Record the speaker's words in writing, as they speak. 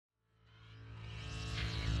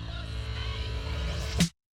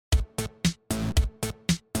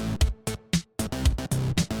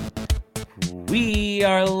We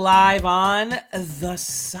are live on the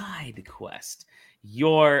SideQuest,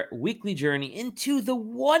 your weekly journey into the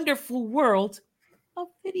wonderful world of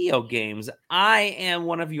video games. I am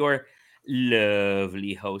one of your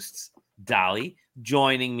lovely hosts, Dolly.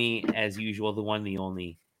 Joining me, as usual, the one, the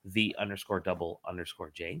only,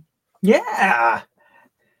 the_double_J. Yeah.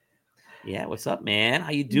 Yeah, what's up, man?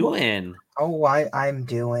 How you doing? Oh, I'm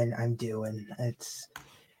doing. It's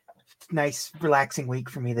a nice, relaxing week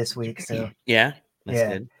for me this week. So Yeah, that's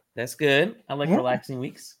good. That's good. I like relaxing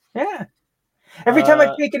weeks. Yeah. Every time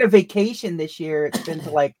I've taken a vacation this year, it's been to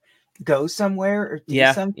like go somewhere or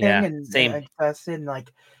do something. And same. I trusted,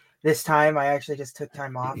 like this time, I actually just took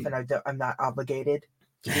time off, and I'm not obligated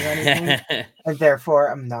to do anything, and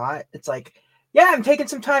therefore I'm not. It's like, yeah, I'm taking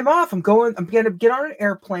some time off. I'm gonna get on an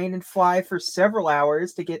airplane and fly for several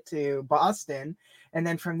hours to get to Boston, and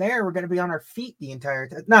then from there we're gonna be on our feet the entire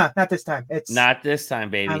time. Nah, not this time. It's not this time,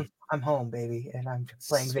 baby. I'm home, baby, and I'm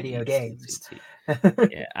playing video games. Sweet.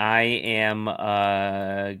 Yeah, I am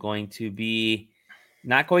going to be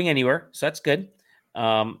not going anywhere, so that's good.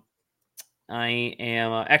 I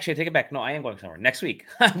am actually, I take it back. No, I am going somewhere next week.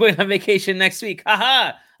 I'm going on vacation next week.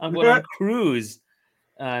 Haha! I'm going on a cruise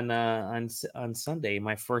on Sunday.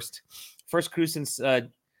 My first cruise since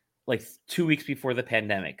like 2 weeks before the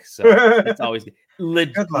pandemic. So it's always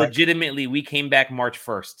legitimately. We came back March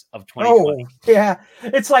 1st of 2020. Oh yeah,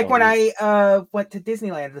 it's like when I went to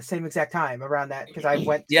Disneyland at the same exact time around that, because I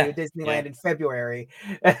went to Disneyland in February,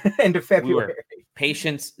 end of February.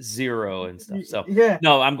 Patience zero and stuff. So yeah,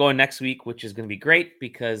 no, I'm going next week, which is going to be great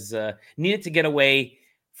because needed to get away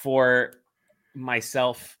for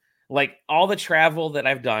myself. Like all the travel that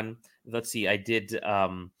I've done. Let's see, I did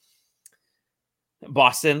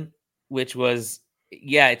Boston, which was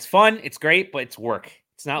it's fun, it's great, but it's work.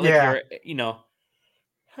 It's not like you're,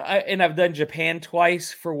 and I've done Japan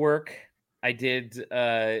twice for work. I did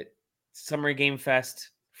Summer Game Fest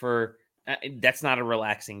for that's not a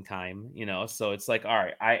relaxing time, so it's like, all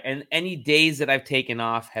right, and any days that I've taken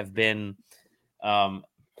off have been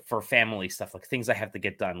for family stuff, like things I have to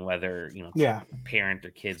get done, whether parent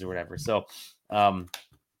or kids or whatever. So so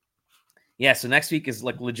next week is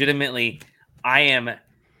like legitimately I am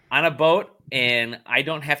on a boat and I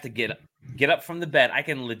don't have to get up from the bed. I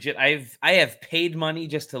can I have paid money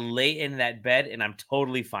just to lay in that bed, and I'm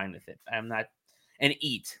totally fine with it. I'm not and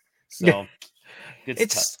eat. So good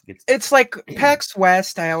stuff. It's like PAX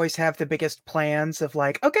West. I always have the biggest plans of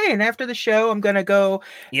like, okay, and after the show, I'm gonna go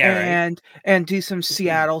and do some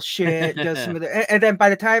Seattle shit, do some of the, and then by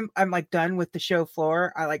the time I'm like done with the show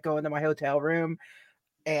floor, I like go into my hotel room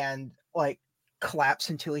and like collapse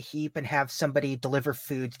into a heap and have somebody deliver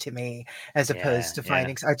food to me, as opposed to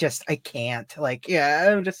finding. I can't. Like,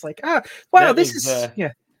 I'm just like, wow, that this was, is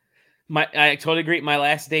I totally agree. My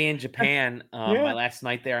last day in Japan, my last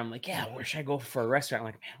night there, I'm like, where should I go for a restaurant? I'm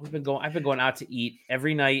like, man, I've been going out to eat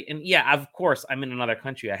every night, and of course, I'm in another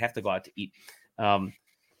country. I have to go out to eat.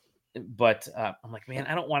 But I'm like, man,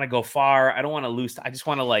 I don't want to go far. I don't want to lose. I just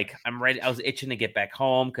want to I'm ready. I was itching to get back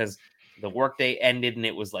home because the workday ended and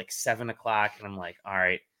it was like 7:00, and I'm like, all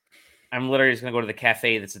right, I'm literally just gonna go to the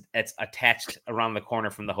cafe that's attached around the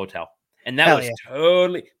corner from the hotel, and that was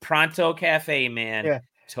totally Pronto Cafe, man. Yeah.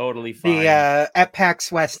 Totally fine. At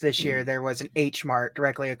PAX West this year, there was an H Mart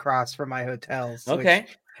directly across from my hotels. Okay.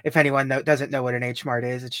 Which, if anyone doesn't know what an H Mart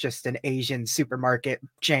is, it's just an Asian supermarket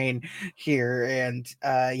chain here, and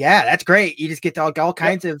that's great. You just get all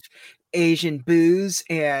kinds of Asian booze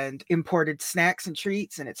and imported snacks and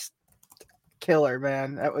treats, and it's killer,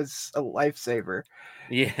 man. That was a lifesaver.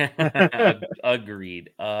 Yeah.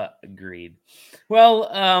 Agreed.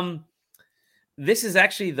 Well, this is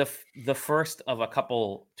actually the first of a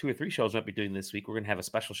couple, 2 or 3 shows we'll be doing this week. We're going to have a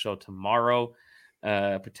special show tomorrow,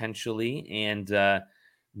 potentially, and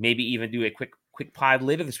maybe even do a quick pod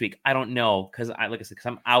later this week. I don't know, because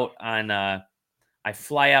I'm out on. I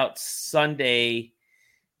fly out Sunday,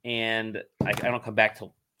 and I don't come back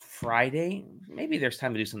till Friday. Maybe there's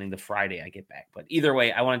time to do something the Friday I get back. But either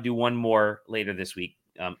way, I want to do one more later this week,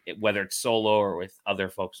 whether it's solo or with other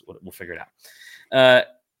folks. We'll figure it out.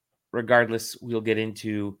 Regardless, we'll get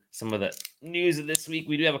into some of the news of this week.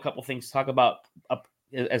 We do have a couple things to talk about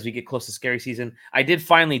as we get close to scary season. I did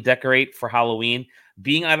finally decorate for Halloween.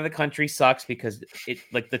 Being out of the country sucks because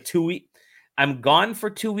I'm gone for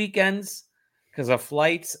 2 weekends because of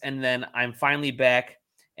flights, and then I'm finally back.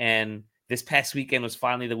 And this past weekend was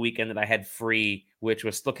finally the weekend that I had free, which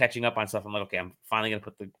was still catching up on stuff. I'm like, okay, I'm finally going to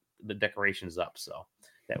put the decorations up. So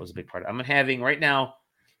that was a big part. I'm having right now,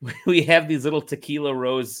 we have these little tequila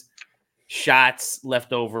rose shots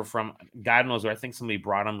left over from God knows where. I think somebody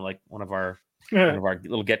brought them, like one of our one of our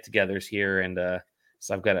little get-togethers here, and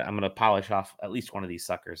so I'm gonna polish off at least one of these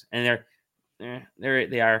suckers, and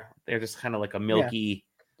they're just kind of like a milky.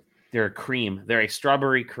 They're a cream. They're a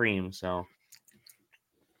strawberry cream, so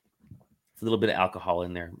a little bit of alcohol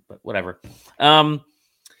in there, but whatever.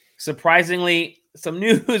 Surprisingly, some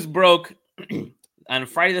news broke on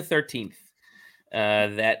Friday the 13th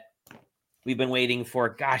that we've been waiting for,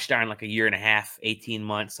 gosh darn, like a year and a half, 18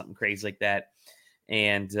 months, something crazy like that.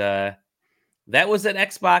 And that was that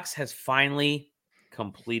Xbox has finally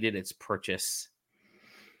completed its purchase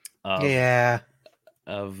of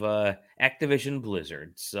Activision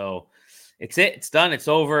Blizzard. So it's done. It's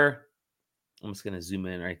over. I'm just going to zoom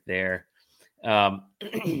in right there.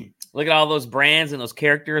 Look at all those brands and those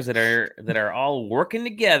characters that are all working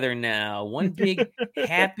together now. One big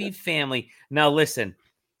happy family. Now listen,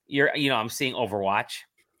 I'm seeing Overwatch,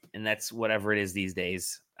 and that's whatever it is these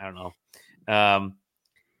days. I don't know.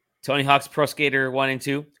 Tony Hawk's Pro Skater 1 and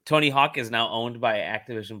 2. Tony Hawk is now owned by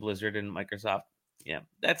Activision Blizzard and Microsoft. Yeah,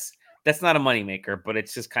 that's not a moneymaker, but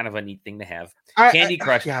it's just kind of a neat thing to have. Candy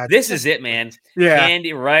Crush. This is it, man. Yeah.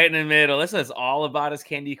 Candy right in the middle. This is all about is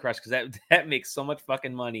Candy Crush, because that makes so much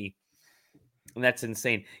fucking money. And that's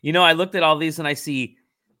insane. I looked at all these and I see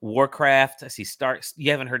Warcraft. I see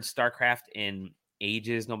you haven't heard StarCraft in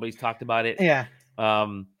ages. Nobody's talked about it. Yeah.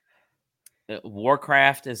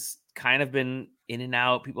 Warcraft has kind of been in and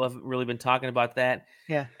out. People haven't really been talking about that.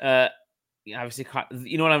 Yeah. Obviously,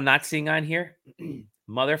 you know what I'm not seeing on here?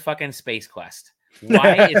 Motherfucking Space Quest.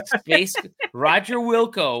 Why is Roger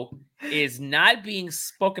Wilco is not being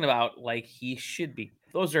spoken about like he should be?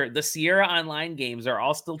 Those are the Sierra Online games are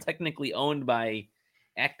all still technically owned by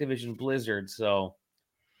Activision Blizzard. So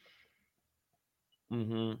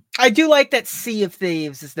I do like that Sea of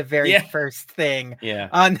Thieves is the very first thing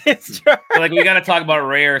on this chart. Like we got to talk about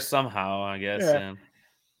Rare somehow, I guess. Yeah.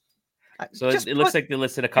 So it looks like they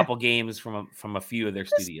listed a couple games from a few of their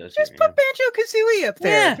studios. Just put Banjo-Kazooie up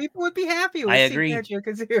there. Yeah. People would be happy with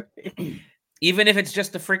Banjo-Kazooie. Even if it's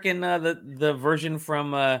just the freaking the version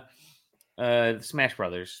from Smash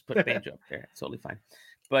Brothers, put Banjo up there. It's totally fine.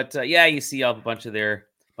 But you see a bunch of their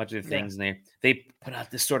things in there. They put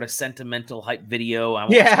out this sort of sentimental hype video. I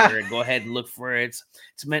want to go ahead and look for it.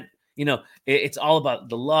 It's meant, it's all about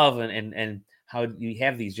the love and how you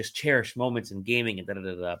have these just cherished moments in gaming and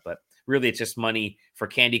da-da-da-da. But really, it's just money for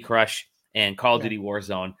Candy Crush and Call of Duty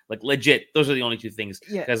Warzone. Like legit, those are the only two things.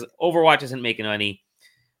 Because Overwatch isn't making money.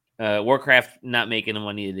 Warcraft not making the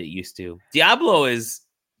money that it used to. Diablo was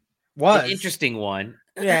an interesting one.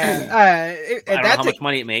 Yeah, I don't know how much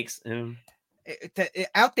money it makes.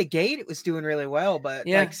 Out the gate, it was doing really well, but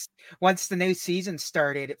like once the new season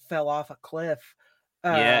started, it fell off a cliff.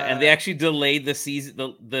 And they actually delayed the season.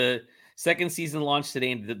 The second season launched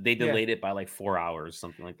today, and they delayed it by like 4 hours,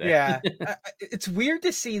 something like that. Yeah, it's weird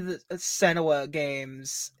to see the Senua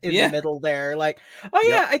games in the middle there. Like,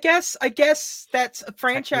 I guess that's a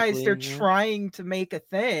franchise they're trying to make a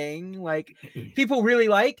thing. Like, people really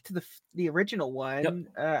liked the original one.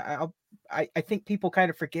 I think people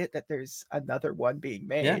kind of forget that there's another one being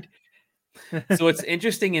made. So what's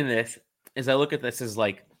interesting in this is I look at this as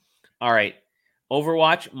like, all right,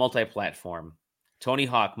 Overwatch multi-platform. Tony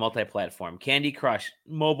Hawk, multi-platform. Candy Crush,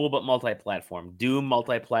 mobile but multi-platform. Doom,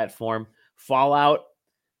 multi-platform. Fallout,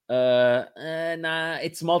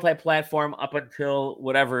 it's multi-platform up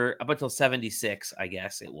until 76, I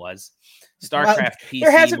guess it was. StarCraft PC.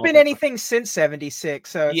 There hasn't been anything since 76,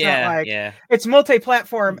 so it's not like it's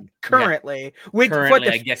multi-platform currently. Currently,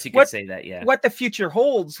 I guess you could say that, What the future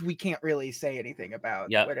holds, we can't really say anything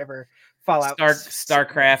about. Whatever Fallout.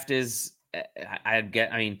 StarCraft is...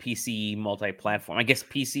 PC multi-platform. I guess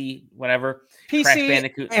PC, whatever. PC Crash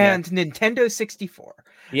Bandicoot, and Nintendo 64.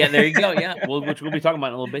 Yeah, there you go. Yeah, which we'll be talking about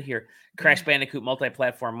in a little bit here. Crash Bandicoot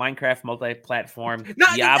multi-platform, Minecraft multi-platform,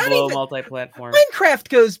 Diablo multi-platform. Minecraft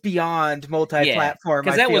goes beyond multi-platform.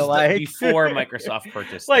 Because that was before Microsoft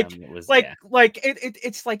purchased them. It was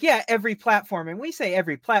it's like every platform, and we say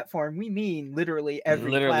every platform, we mean literally every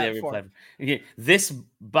platform. This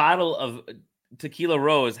bottle of Tequila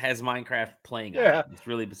Rose has Minecraft playing on it. It's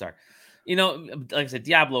really bizarre. Like I said,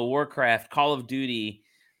 Diablo, Warcraft, Call of Duty,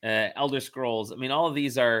 Elder Scrolls. I mean, all of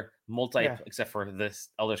these are except for this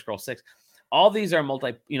Elder Scrolls 6. All these are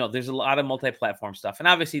multi, there's a lot of multi-platform stuff. And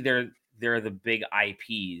obviously they're the big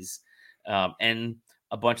IPs. And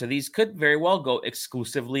a bunch of these could very well go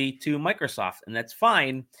exclusively to Microsoft, and that's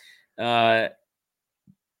fine.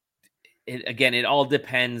 It all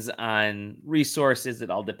depends on resources. It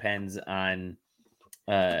all depends on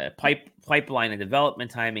pipeline and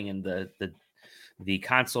development timing and the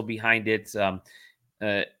console behind it.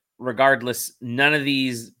 regardless, none of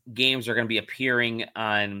these games are going to be appearing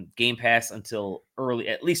on Game Pass until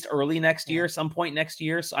at least early next year, some point next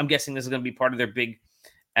year. So I'm guessing this is going to be part of their big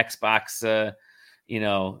Xbox,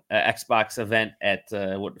 Xbox event at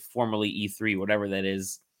what formerly E3, whatever that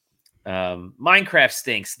is. Minecraft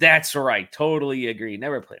stinks. That's right. Totally agree.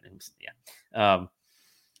 Never played it. Yeah.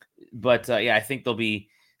 I think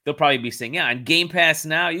they'll probably be saying, on Game Pass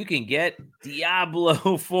now you can get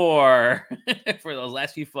Diablo 4 for those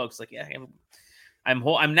last few folks. Like,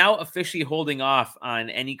 I'm now officially holding off on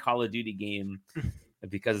any Call of Duty game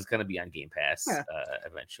because it's going to be on Game Pass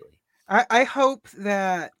eventually. I hope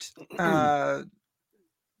that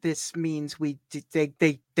this means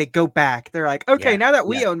they go back. They're like, okay, now that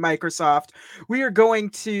we own Microsoft, we are going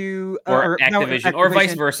to or Activision, or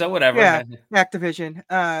vice versa, whatever. Yeah, Activision.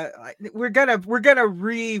 We're gonna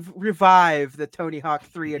revive the Tony Hawk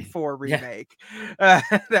 3 and 4 remake.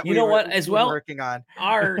 That you know what? As well, working on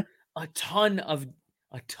are a ton of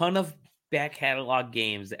back catalog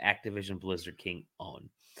games that Activision Blizzard King own.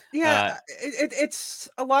 Yeah, it's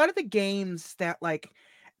a lot of the games that, like,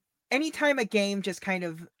 anytime a game just kind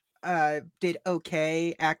of did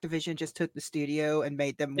okay, Activision just took the studio and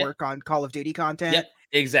made them work on Call of Duty content. Yep,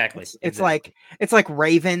 exactly. It's like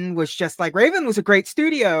Raven was just like, Raven was a great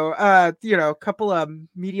studio. A couple of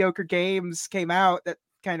mediocre games came out that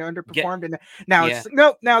kind of underperformed, and now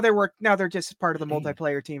now they're just part of the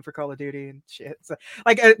multiplayer team for Call of Duty and shit. So,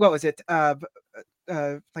 like, what was it?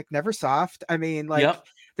 Like Neversoft. I mean, like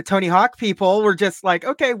the Tony Hawk people were just like,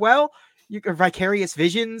 okay, well, Vicarious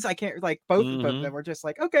Visions. I can't, like, both of them were just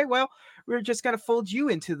like, okay, well, we're just gonna fold you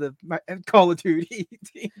into the Call of Duty.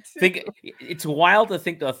 It's wild to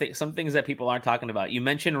think, though, some things that people aren't talking about. You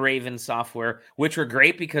mentioned Raven Software, which were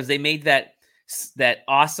great because they made that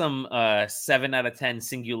awesome 7 out of 10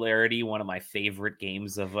 Singularity, one of my favorite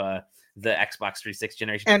games of the Xbox 360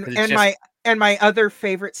 generation. And my other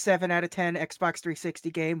favorite 7 out of 10 Xbox 360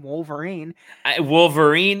 game, Wolverine.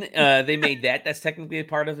 Wolverine, they made that. That's technically a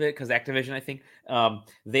part of it because Activision, I think.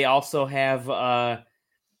 They also have, well,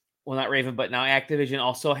 not Raven, but now Activision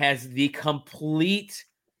also has the complete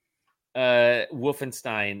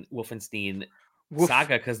Wolfenstein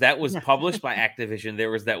saga, because that was published by Activision. There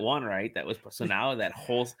was that one, right? That was, so now that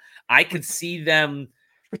whole, I could see them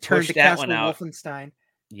push that one out. Wolfenstein.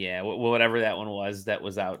 Yeah, whatever that one was that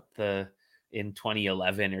was out in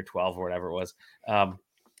 2011 or 12 or whatever it was. But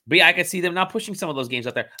yeah, I could see them now pushing some of those games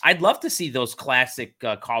out there. I'd love to see those classic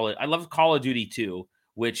I love Call of Duty 2,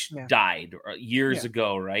 which died years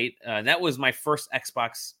ago, right? That was my first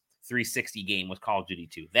Xbox 360 game, was Call of Duty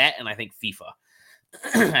 2. That, and I think FIFA.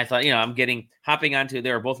 I thought, I'm hopping onto,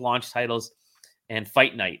 they were both launch titles, and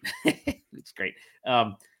Fight Night. It's great.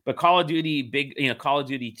 But Call of Duty, Call of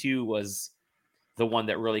Duty 2 was the one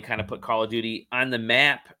that really kind of put Call of Duty on the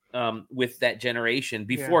map with that generation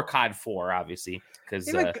before COD 4, obviously,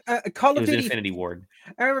 because Call of Duty Infinity Ward.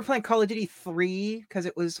 I remember playing Call of Duty 3 because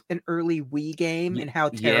it was an early Wii game and how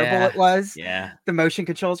terrible it was. Yeah, the motion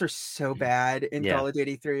controls are so bad in Call of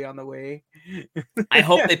Duty 3 on the Wii. I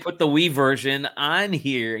hope they put the Wii version on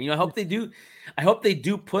here. I hope they do. I hope they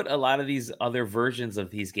do put a lot of these other versions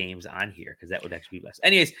of these games on here, because that would actually be best.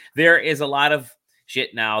 Anyways, there is a lot of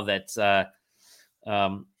shit now that's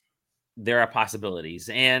there are possibilities,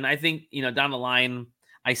 and I think down the line,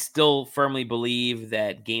 I still firmly believe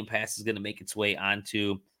that Game Pass is going to make its way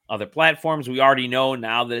onto other platforms. We already know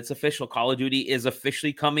now that it's official. Call of Duty is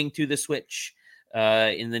officially coming to the Switch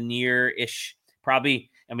in the near-ish,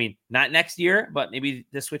 probably. I mean, not next year, but maybe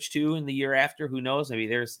the Switch 2 in the year after. Who knows? Maybe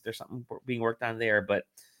there's something being worked on there. But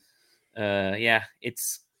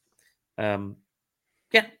it's I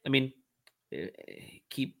mean,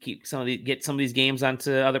 get some of these games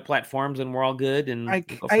onto other platforms, and we're all good. And I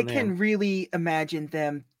can really imagine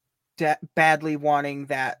them badly wanting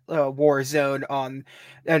that Warzone on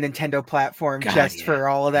a Nintendo platform for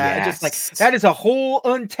all of that. Just like, that is a whole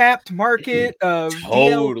untapped market of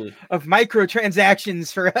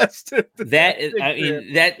microtransactions for us to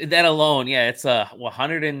that alone. Yeah, it's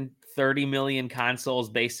 130 million consoles.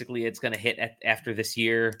 Basically, it's going to hit after this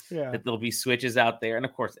year. That there'll be Switches out there, and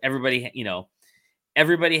of course, everybody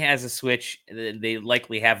has a Switch. They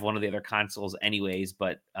likely have one of the other consoles anyways,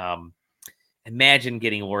 but imagine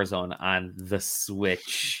getting Warzone on the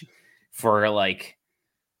Switch for like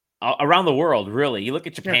around the world. Really, you look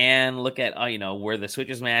at Japan, look at where the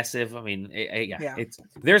Switch is massive. I mean,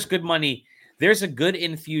 there's good money. There's a good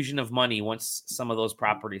infusion of money once some of those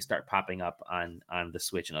properties start popping up on the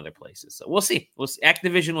Switch and other places. So we'll see.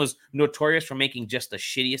 Activision was notorious for making just the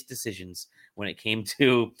shittiest decisions when it came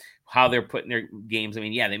to how they're putting their games. I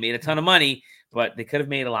mean, yeah, they made a ton of money, but they could have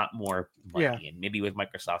made a lot more money. And maybe with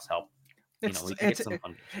Microsoft's help, we can get some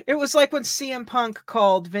fun games. It was like when CM Punk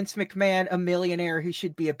called Vince McMahon a millionaire who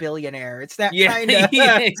should be a billionaire. It's that kind of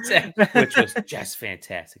exactly, which was just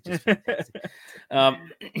fantastic. Just fantastic.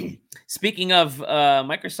 Speaking of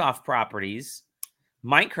Microsoft properties,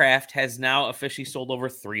 Minecraft has now officially sold over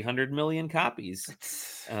 300 million copies,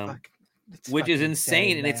 which is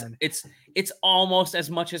insane. And it's almost as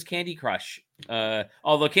much as Candy Crush.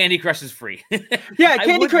 Although Candy Crush is free. Yeah,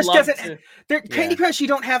 Candy Crush doesn't. Candy Crush, you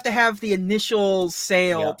don't have to have the initial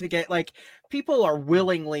sale to get. Like, people are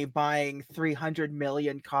willingly buying 300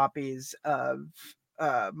 million copies of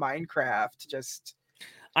Minecraft. Just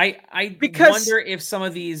I wonder if some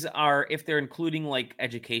of these are, if they're including like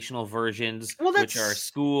educational versions, which are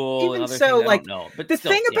school and other things. I don't know. But the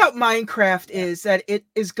thing about Minecraft is that it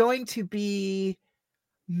is going to be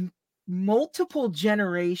multiple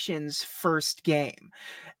generations first game.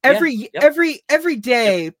 Every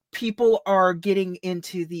day people are getting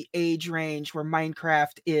into the age range where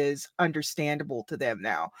Minecraft is understandable to them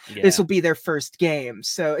now. This will be their first game.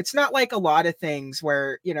 So it's not like a lot of things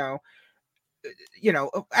where,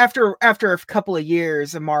 after a couple of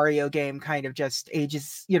years, a Mario game kind of just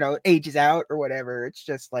ages out or whatever. It's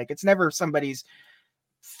just like, it's never somebody's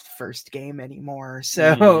first game anymore.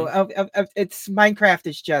 So it's Minecraft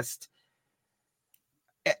is just,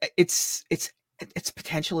 its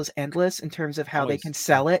potential is endless in terms of how they can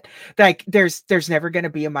sell it. Like there's never going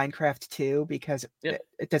to be a Minecraft 2 because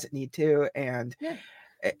it doesn't need to. And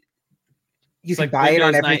you can buy it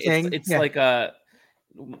on everything. It's like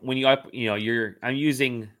when I'm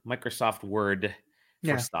using Microsoft Word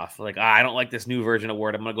for stuff. Like, I don't like this new version of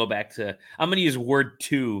Word. I'm going to use Word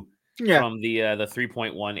 2 from the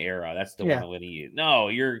 3.1 era. That's the one I'm going to use. No,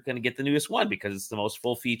 you're going to get the newest one because it's the most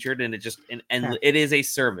full featured, and it it is a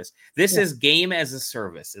service. This is game as a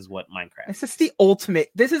service is what Minecraft is. This is the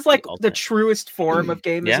ultimate. This is like the truest form of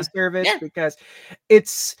game as a service because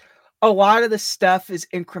it's, a lot of the stuff is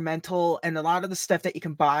incremental, and a lot of the stuff that you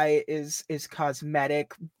can buy is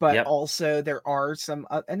cosmetic, but also there are some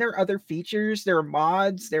and there are other features, there are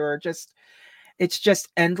mods, it's just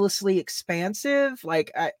endlessly expansive.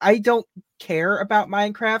 Like I don't care about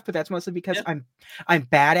Minecraft, but that's mostly because I'm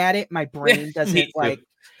bad at it. My brain doesn't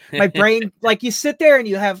my brain, like, you sit there and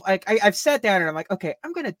you have like, I've sat down and I'm like, okay,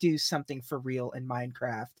 I'm going to do something for real in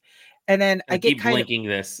Minecraft. And then I get kind blinking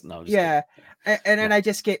this. No, and then I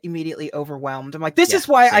just get immediately overwhelmed. I'm like, this is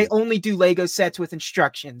why I only do Lego sets with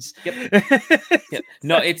instructions.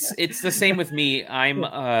 No, it's the same with me. I'm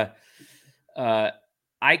I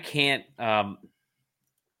can't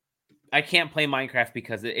play Minecraft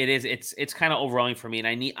because it's kind of overwhelming for me,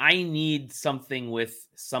 and I need something with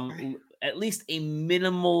some at least a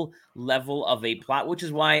minimal level of a plot, which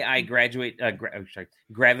is why I gravitated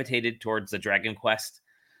towards the Dragon Quest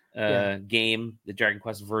game, the Dragon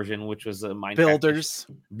Quest version, which was a Minecraft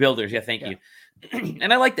Builders. Yeah, thank you.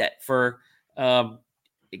 And I like that for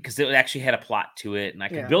because it actually had a plot to it, and I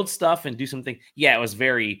could build stuff and do something. Yeah, it was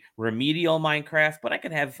very remedial Minecraft, but I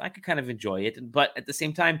could kind of enjoy it. But at the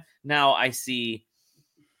same time, now I see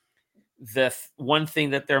the one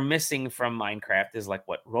thing that they're missing from Minecraft is like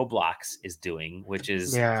what Roblox is doing, which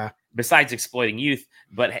is besides exploiting youth,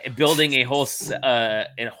 but building a whole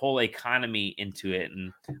economy into it.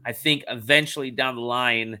 And I think eventually down the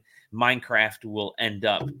line, Minecraft will end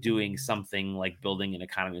up doing something like building an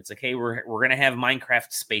economy. It's like, hey, we're going to have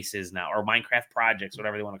Minecraft spaces now, or Minecraft projects,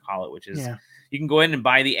 whatever they want to call it, which is you can go in and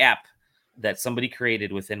buy the app that somebody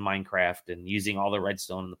created within Minecraft and using all the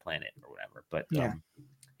redstone on the planet or whatever. But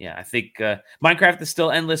I think Minecraft is still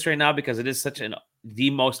endless right now because it is such the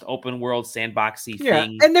most open world sandboxy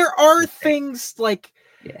thing. And there are things like,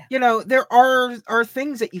 there are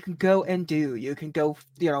things that you can go and do. You can go,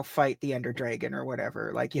 fight the Ender Dragon or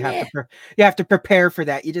whatever. Like you have to prepare for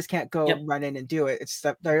that. You just can't go run in and do it. It's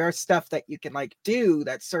stuff. There are stuff that you can like do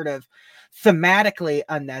that's sort of thematically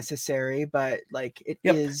unnecessary, but like it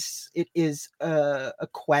is a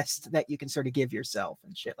quest that you can sort of give yourself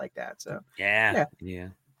and shit like that. So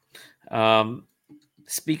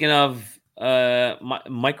speaking of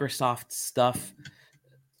Microsoft stuff,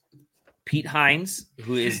 Pete Hines,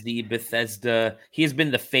 who is the Bethesda, he has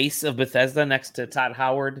been the face of Bethesda next to Todd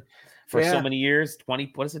Howard for so many years.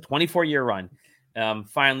 24-year run.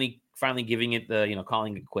 Finally giving it the,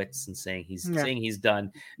 calling it quits and saying he's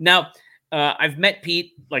done. Now, I've met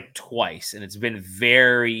Pete like twice, and it's been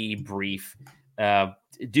very brief.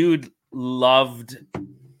 Dude loved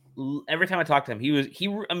every time I talked to him.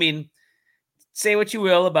 say what you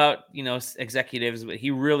will about, executives, but he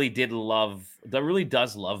really does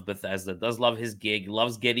love Bethesda, does love his gig,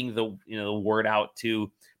 loves getting the word out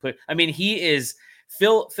to. But I mean, he is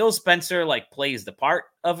Phil Spencer, like, plays the part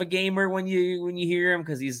of a gamer when you hear him,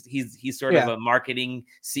 because he's sort of a marketing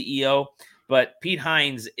CEO, but Pete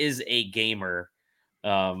Hines is a gamer,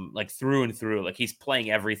 like through and through. Like, he's playing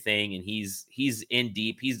everything, and he's in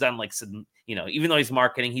deep. He's done like some, even though he's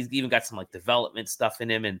marketing, he's even got some like development stuff in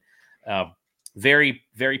him, and very,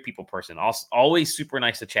 very people person. Also, always super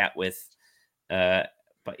nice to chat with. But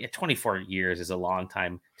yeah, 24 years is a long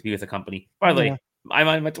time to be with a company. By the way, I'm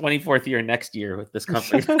on my 24th year next year with this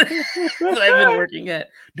company that I've been working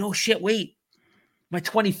at. No shit, wait. My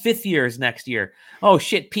 25th year is next year. Oh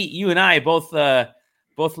shit, Pete, you and I both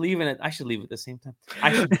leaving it. I should leave at the same time.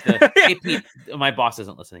 I should. Hey, Pete, my boss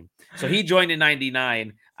isn't listening. So he joined in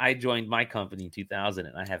 99. I joined my company in 2000,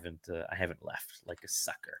 and I haven't left like a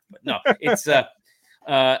sucker. But no, it's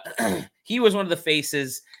he was one of the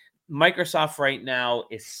faces. Microsoft right now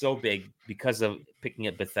is so big because of picking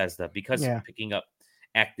up Bethesda, because of picking up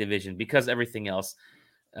Activision, because everything else.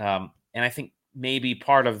 And I think maybe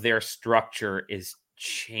part of their structure is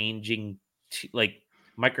changing. Like,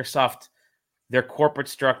 Microsoft, their corporate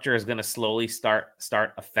structure is going to slowly start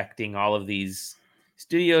affecting all of these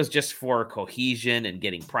studios, just for cohesion and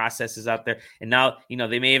getting processes out there. And now,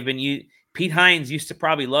 they may have been Pete Hines used to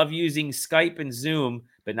probably love using Skype and Zoom,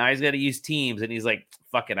 but now he's got to use Teams, and he's like,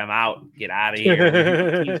 fuck it, I'm out. Get out of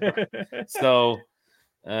here. So,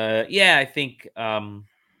 I think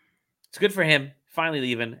it's good for him finally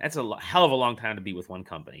leaving. That's a hell of a long time to be with one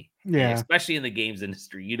company. Yeah. And especially in the games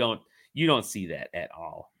industry. You don't see that at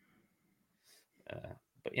all.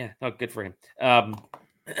 But yeah, no, good for him.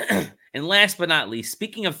 And last but not least,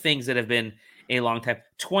 speaking of things that have been a long time,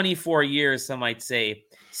 24 years, some might say,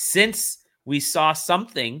 since we saw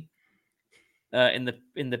something in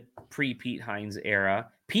the pre-Pete Hines era.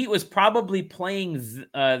 Pete was probably playing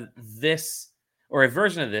this, or a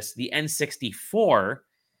version of this, the N64,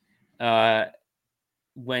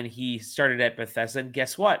 when he started at Bethesda. And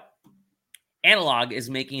guess what? Analog is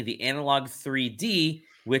making the Analog 3D,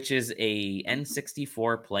 which is a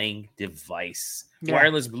N64 playing device.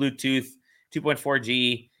 Wireless Bluetooth,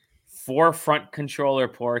 2.4G, 4 front controller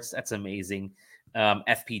ports. That's amazing.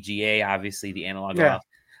 FPGA, obviously, the analog.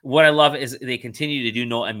 What I love is they continue to do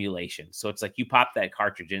no emulation. So it's like you pop that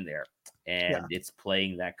cartridge in there, and it's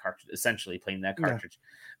playing that cartridge, essentially playing that cartridge.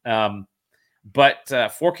 But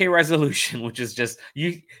 4K resolution, which is just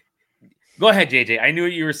you. Go ahead, JJ. I knew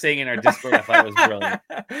what you were saying in our Discord. I thought it was brilliant.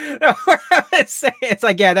 It's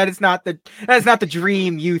like, that is not the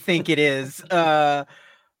dream you think it is.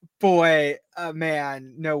 Boy,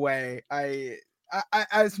 man, no way. I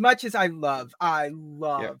as much as I love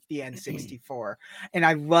the N64, and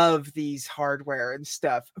I love these hardware and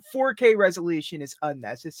stuff, 4K resolution is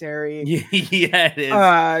unnecessary. Yeah, it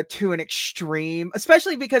is. To an extreme,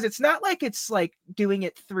 especially because it's not like it's like doing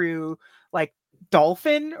it through like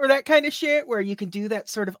Dolphin or that kind of shit where you can do that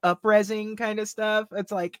sort of up-resing kind of stuff.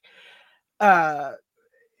 It's like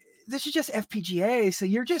this is just FPGA, so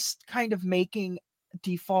you're just kind of making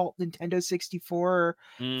default Nintendo 64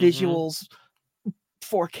 visuals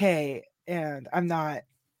 4K, and I'm not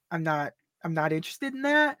interested in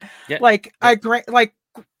that. Like, I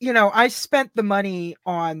spent the money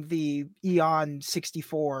on the Eon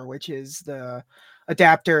 64, which is the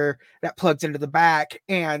adapter that plugs into the back,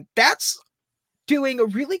 and that's doing a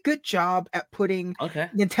really good job at putting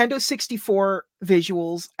Nintendo 64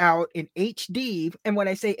 visuals out in HD. And when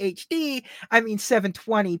I say HD, I mean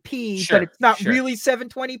 720p, but it's not really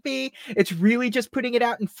 720p. It's really just putting it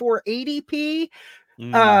out in 480p.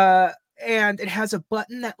 And it has a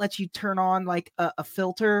button that lets you turn on like a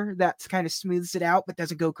filter that's kind of smooths it out, but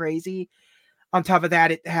doesn't go crazy. On top of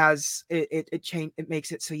that, it has it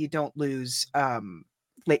makes it so you don't lose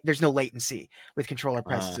there's no latency with controller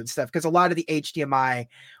presses and stuff, because a lot of the HDMI,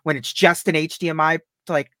 when it's just an HDMI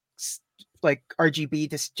like RGB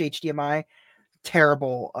to HDMI,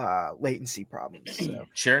 terrible latency problems. So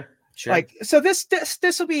sure. Like, so this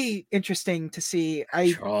will be interesting to see.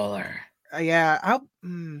 Controller. I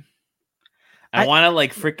want to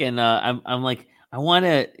like freaking I'm like, I want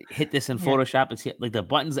to hit this in Photoshop and see like the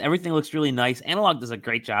buttons. Everything looks really nice. Analog does a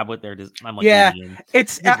great job with their design.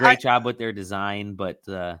 It's a great job with their design, but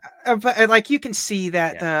like you can see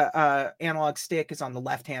that the analog stick is on the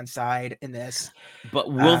left hand side in this.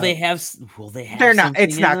 But will they have? They're not.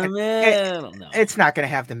 It's not going to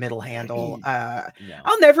have the middle handle.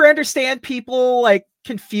 I'll never understand people like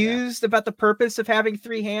confused about the purpose of having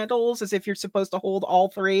 3 handles, as if you're supposed to hold all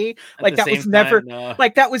 3. At Like the that was same never time, no.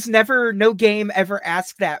 like that was never no game ever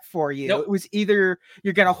asked that for you. Nope. It was either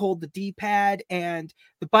you're gonna hold the D-pad and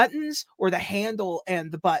the buttons or the handle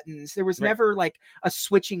and the buttons. There was never like a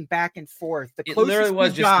switching back and forth. The It closest literally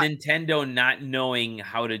was just got, Nintendo not knowing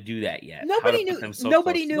how to do that yet. nobody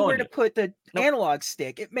knew where to put the analog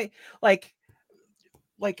stick. It may like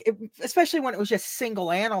it, especially when it was just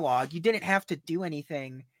single analog, you didn't have to do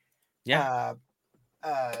anything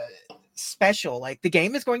special. Like the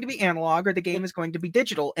game is going to be analog or the game is going to be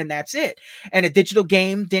digital, and that's it. And a digital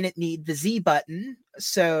game didn't need the Z button,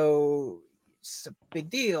 so it's a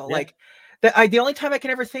big deal. Like the only time I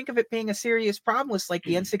can ever think of it being a serious problem was like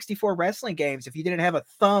the N64 wrestling games. If you didn't have a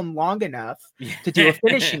thumb long enough to do a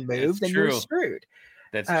finishing move, then you were screwed.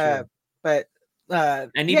 That's true. But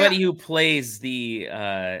anybody who plays the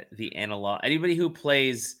analog, anybody who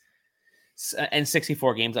plays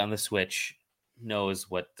N64 games on the Switch knows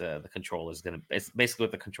what the controller is gonna. It's basically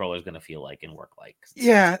what the controller is gonna feel like and work like. It's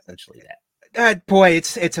essentially that. Boy,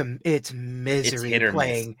 it's misery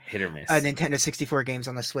playing hit or miss Nintendo 64 games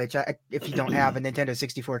on the Switch. If you don't have a Nintendo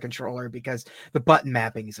 64 controller, because the button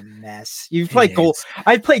mapping is a mess. You've played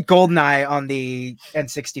I played GoldenEye on the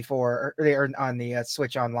N64 or on the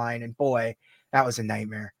Switch Online, and boy, that was a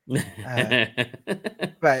nightmare.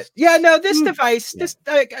 But yeah, no, this device, this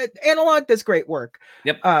analog does great work.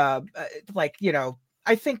 Yep. Like, you know,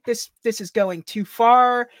 I think this is going too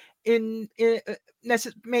far in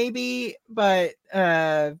maybe, but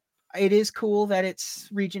it is cool that it's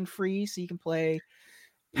region free, so you can play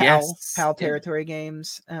PAL territory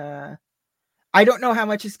games. I don't know how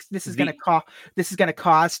much this is going to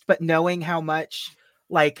cost, but knowing how much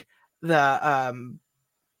like the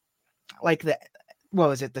what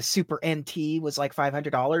was it? The Super NT was like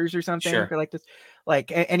 $500 or something for like this,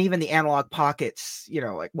 like, and even the analog pockets, you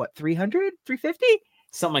know, like what, 300, 350?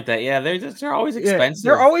 Something like that. Yeah. They're always expensive.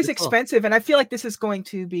 They're always expensive. And I feel like this is going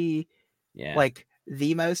to be like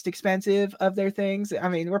the most expensive of their things. I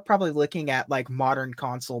mean, we're probably looking at like modern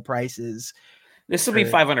console prices. This will be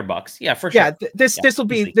 $500. Yeah, for sure. Yeah. This will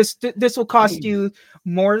be, this will cost you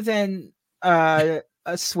more than a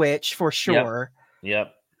Switch for sure.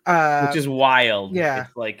 Yep. Which is wild.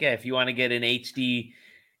 It's like, if you want to get an HD,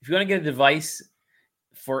 if you want to get a device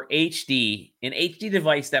for HD, an HD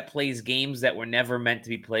device that plays games that were never meant to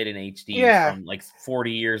be played in HD from like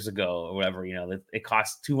 40 years ago or whatever, you know, it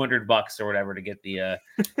costs $200 or whatever to get the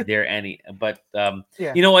but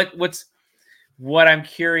you know what I'm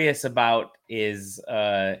curious about is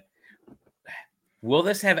will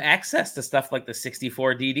this have access to stuff like the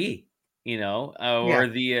 64DD? You know, or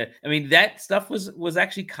the I mean, that stuff was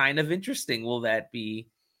actually kind of interesting. Will that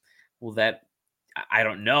I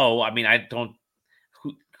don't know. I mean, I don't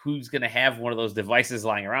who's gonna have one of those devices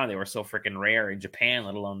lying around. They were so freaking rare in Japan,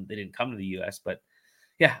 let alone they didn't come to the US. But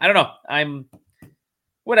yeah, I don't know. I'm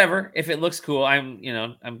whatever. If it looks cool, I'm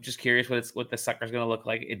just curious what the sucker's gonna look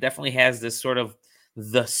like. It definitely has this sort of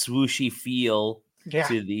the swooshy feel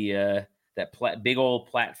to the that big old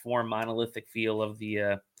platform monolithic feel of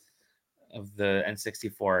the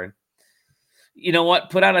N64. You know what?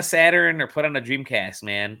 Put on a Saturn or put on a Dreamcast,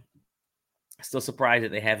 man. Still surprised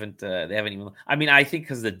that they haven't even. I mean, I think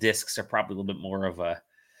because the discs are probably a little bit more of a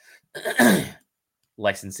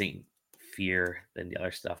licensing fear than the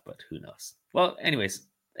other stuff, but who knows? Well, anyways,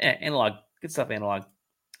 analog, good stuff, analog.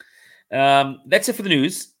 That's it for the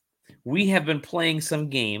news. We have been playing some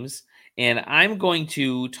games, and I'm going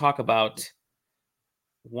to talk about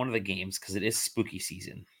one of the games because it is spooky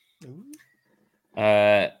season.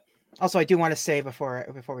 Also, I do want to say before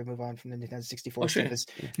we move on from the Nintendo 64, because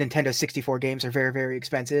Nintendo 64 games are very, very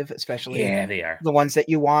expensive, especially they are the ones that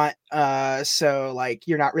you want. So like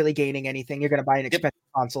you're not really gaining anything. You're going to buy an expensive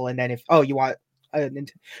console, and then if you want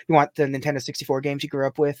the Nintendo 64 games you grew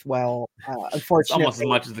up with, well, unfortunately, it's almost as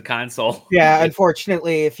much as the console. Yeah,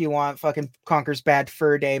 unfortunately, if you want fucking Conker's Bad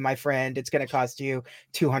Fur Day, my friend, it's going to cost you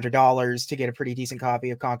 $200 to get a pretty decent copy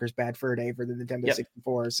of Conker's Bad Fur Day for the Nintendo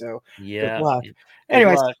 64. So good luck.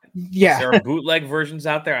 Anyways, there are bootleg versions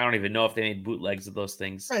out there. I don't even know if they made bootlegs of those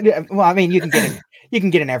things. Well, I mean, you can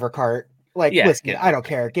get an Evercart. Like, listen, I don't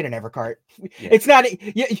care. Get an Evercart. It's not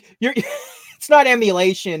you're. It's not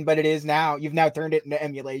emulation, but it is now. You've now turned it into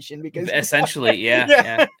emulation because essentially,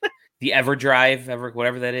 yeah. The EverDrive,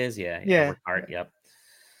 whatever that is, Evercart, yep.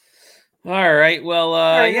 All right, well,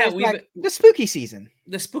 the spooky season.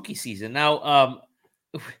 The spooky season. Now,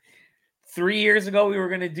 3 years ago, we were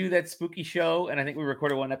going to do that spooky show, and I think we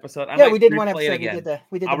recorded one episode. We did one episode.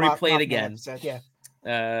 We did. I'll replay it again. Episode,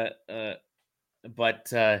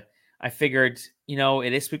 but I figured,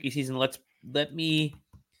 it is spooky season. Let's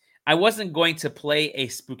I wasn't going to play a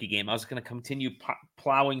spooky game. I was going to continue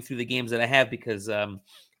plowing through the games that I have because,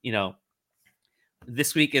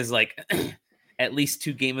 this week is like at least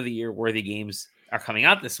 2 Game of the Year worthy games are coming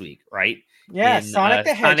out this week, right? Yeah, Sonic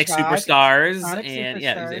the Hedgehog, Superstars,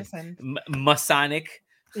 and Masonic.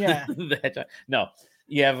 Yeah. The Hedgehog. No,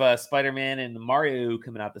 you have Spider-Man and Mario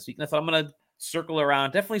coming out this week. And I thought I'm going to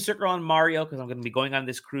definitely circle on Mario because I'm going to be going on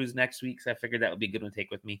this cruise next week. So I figured that would be a good one to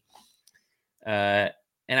take with me. And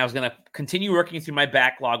I was going to continue working through my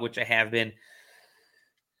backlog, which I have been.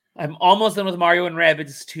 I'm almost done with Mario and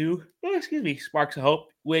Rabbids 2. Oh, excuse me, Sparks of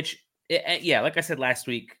Hope, which, like I said last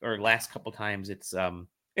week or last couple times, it's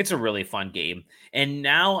a really fun game. And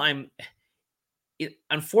now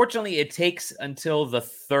unfortunately, it takes until the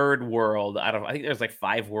third world I think there's like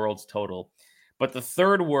 5 worlds total, but the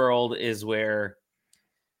third world is where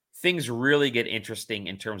things really get interesting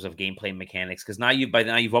in terms of gameplay mechanics. Because by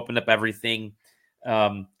now you've opened up everything.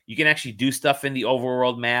 You can actually do stuff in the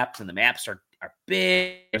overworld maps, and the maps are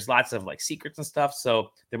big. There's lots of like secrets and stuff,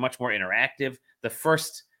 so they're much more interactive. The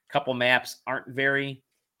first couple maps aren't very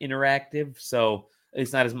interactive, so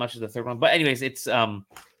it's not as much as the third one. But anyways, it's I'm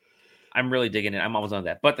really digging it. I'm almost on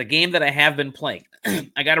that. But the game that I have been playing,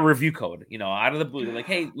 I got a review code, out of the blue. They're like,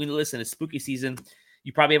 hey, listen, it's spooky season.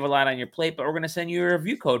 You probably have a lot on your plate, but we're going to send you a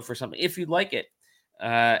review code for something if you'd like it.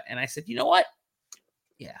 And I said, you know what?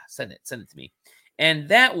 Yeah, send it to me. And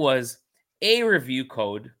that was a review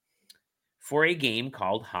code for a game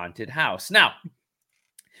called Haunted House. Now,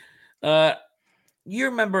 you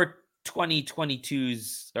remember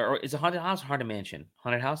 2022's, or is it Haunted House or Haunted Mansion?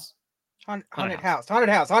 Haunted House? Haunted House.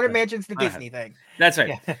 Haunted Mansion's the Disney thing. That's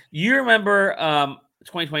right. Yeah. You remember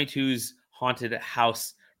 2022's Haunted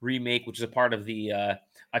House remake, which is a part of the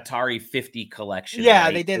Atari 50 collection. Yeah,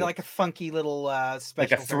 right? They did like a funky little special,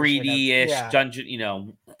 like a 3D-ish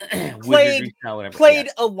dungeon, played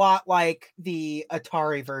a lot like the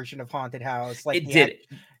Atari version of Haunted House. Like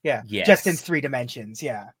just in 3 dimensions.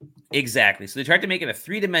 Yeah, exactly. So they tried to make it a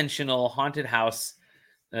 3-dimensional Haunted House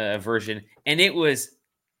version, and it was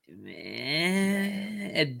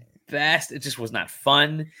at best, it just was not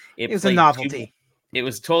fun. It was a novelty. It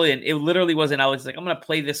was totally, and it literally wasn't. I was like, I'm going to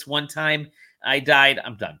play this one time. I died.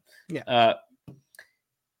 I'm done. Yeah.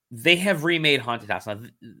 They have remade Haunted House. Now,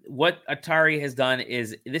 what Atari has done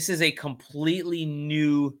is this is a completely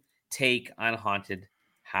new take on Haunted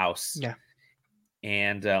House. Yeah.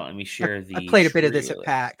 And let me share I played a bit of this at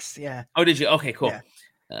PAX. Yeah. Oh, did you? Okay, cool.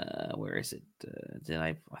 Yeah. Where is it?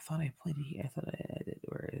 I thought I played it. I thought I did.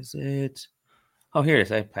 Where is it? Oh, here it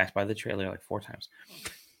is. I passed by the trailer like 4 times.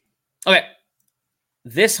 Okay.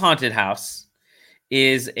 This Haunted House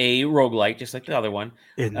is a roguelike, just like the other one.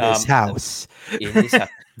 In this house.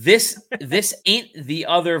 This ain't the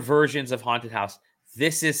other versions of Haunted House.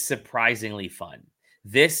 This is surprisingly fun.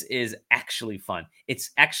 This is actually fun. It's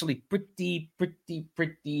actually pretty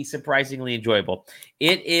surprisingly enjoyable.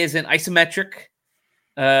 It is an isometric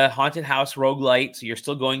Haunted House roguelite. So you're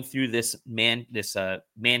still going through this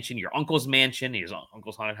mansion, your uncle's mansion, his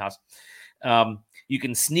uncle's haunted house. You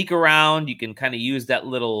can sneak around. You can kind of use that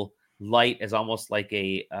little light as almost like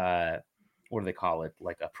a what do they call it?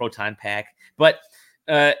 Like a proton pack. But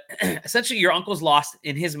essentially, your uncle's lost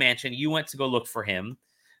in his mansion. You went to go look for him,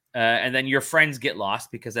 and then your friends get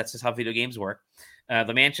lost because that's just how video games work.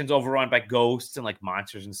 The mansion's overrun by ghosts and like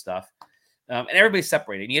monsters and stuff, and everybody's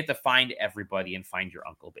separated. And you have to find everybody and find your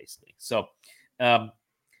uncle, basically. So.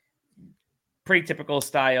 Pretty typical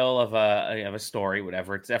style of a story,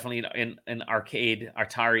 whatever. It's definitely an arcade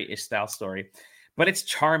Atari-ish style story, but it's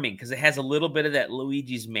charming because it has a little bit of that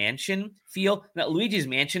Luigi's Mansion feel. Now, Luigi's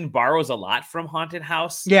Mansion borrows a lot from Haunted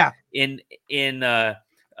House. Yeah, in a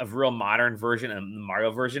real modern version and the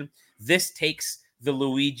Mario version. This takes the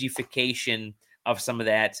Luigification of some of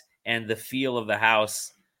that and the feel of the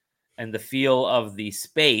house and the feel of the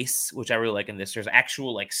space, which I really like in this. There's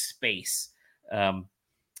actual like space.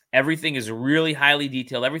 Everything is really highly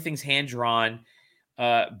detailed. Everything's hand-drawn.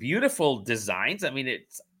 Beautiful designs. I mean,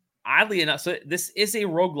 it's oddly enough. So this is a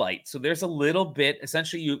roguelite. So there's a little bit.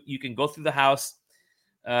 Essentially, you can go through the house.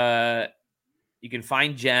 You can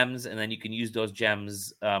find gems, and then you can use those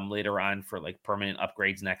gems later on for like permanent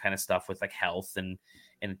upgrades and that kind of stuff with like health and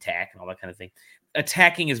attack and all that kind of thing.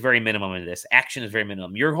 Attacking is very minimum in this. Action is very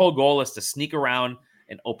minimum. Your whole goal is to sneak around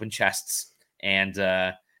and open chests and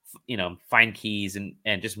find keys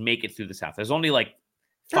and just make it through this house. There's only like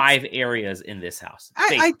 5 areas in this house.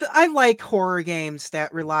 I like horror games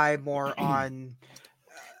that rely more on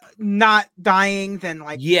not dying than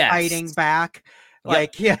like fighting back.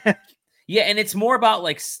 Like, yeah, Yeah, and it's more about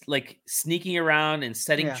like sneaking around and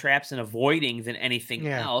setting Yeah. traps and avoiding than anything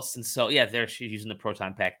Yeah. else. And so there she's using the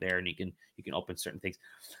proton pack there, and you can open certain things.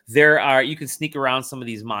 You can sneak around some of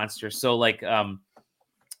these monsters. So like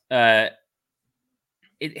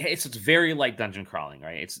it's very light dungeon crawling,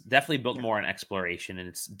 right? It's definitely built more on exploration, and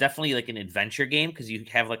it's definitely like an adventure game because you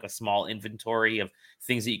have like a small inventory of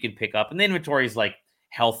things that you can pick up, and the inventory is like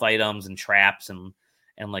health items and traps and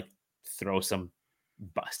like throw some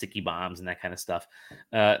sticky bombs and that kind of stuff.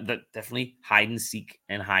 That definitely hide and seek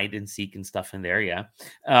and stuff in there, yeah.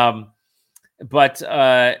 But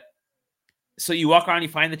so you walk around, you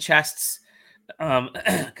find the chests,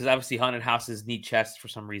 because obviously haunted houses need chests for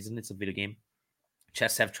some reason. It's a video game.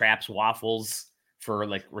 Chests have traps, waffles for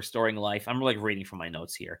like restoring life. I'm like reading from my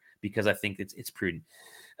notes here because I think it's prudent.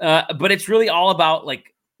 But it's really all about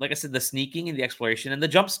like I said, the sneaking and the exploration and the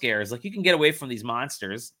jump scares. Like you can get away from these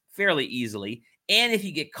monsters fairly easily, and if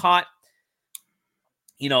you get caught,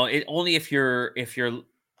 only if your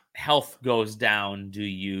health goes down do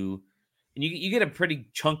you. And you get a pretty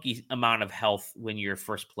chunky amount of health when you're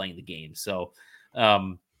first playing the game. So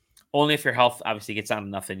only if your health obviously gets down to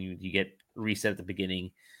nothing, you get reset at the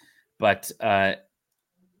beginning. But and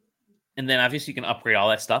then obviously you can upgrade all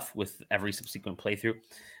that stuff with every subsequent playthrough.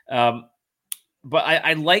 But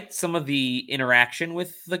I liked some of the interaction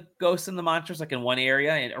with the ghosts and the monsters, like in one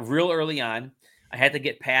area. And real early on, I had to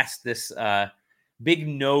get past this big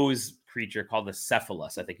nose creature called the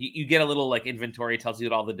cephalus. I think you get a little like inventory, tells you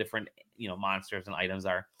what all the different monsters and items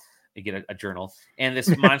are. You get a journal, and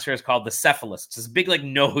this monster is called the cephalus. It's this big like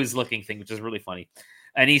nose looking thing, which is really funny.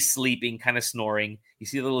 And he's sleeping, kind of snoring. You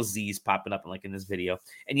see the little Z's popping up like in this video,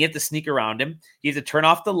 and you have to sneak around him. You have to turn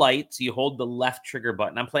off the light, so you hold the left trigger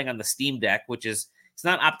button. I'm playing on the Steam Deck, which is it's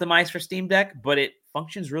not optimized for Steam Deck, but it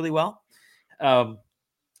functions really well. I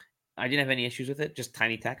didn't have any issues with it, just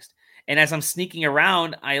tiny text. And as I'm sneaking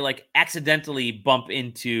around, I like accidentally bump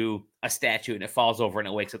into a statue and it falls over and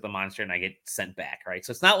it wakes up the monster and I get sent back, right? So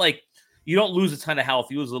it's not like you don't lose a ton of health.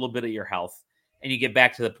 You lose a little bit of your health and you get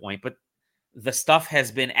back to the point, but the stuff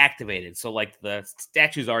has been activated. So like the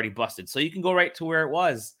statue's already busted. So you can go right to where it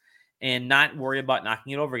was and not worry about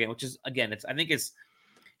knocking it over again, which is, again, I think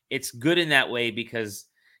it's good in that way because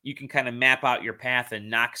you can kind of map out your path and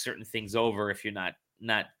knock certain things over if you're not,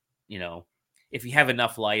 if you have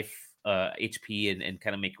enough life, HP and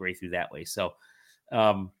kind of make your way through that way. So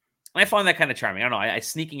I found that kind of charming. I don't know. I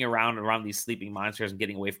sneaking around these sleeping monsters and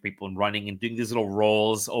getting away from people and running and doing these little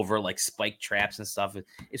rolls over like spike traps and stuff.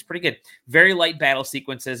 It's pretty good. Very light battle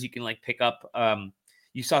sequences. You can like pick up.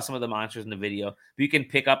 You saw some of the monsters in the video, but you can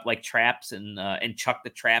pick up like traps and chuck the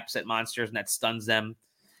traps at monsters and that stuns them.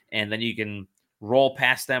 And then you can roll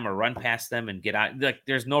past them or run past them and get out. Like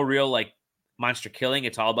there's no real like monster killing.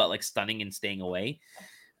 It's all about like stunning and staying away.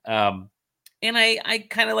 And I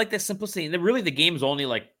kind of like the simplicity. And really, the game's only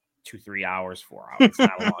like 2-3 hours, 4 hours. It's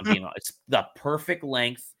not a long game. It's the perfect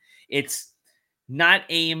length. It's not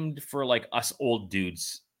aimed for like us old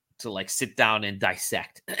dudes to like sit down and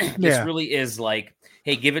dissect. This really is like,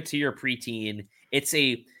 hey, give it to your preteen. It's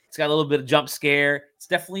got a little bit of jump scare. It's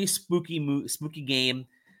definitely a spooky game.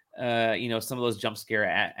 Some of those jump scare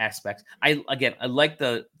aspects. I like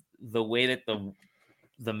the way that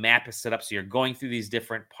the map is set up. So you're going through these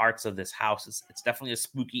different parts of this house. It's definitely a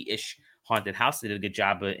spooky-ish haunted house. They did a good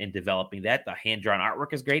job in developing that. The hand-drawn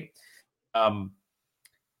artwork is great. The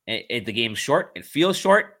game's short. It feels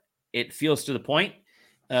short. It feels to the point.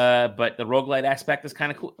 But the roguelite aspect is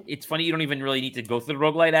kind of cool. It's funny you don't even really need to go through the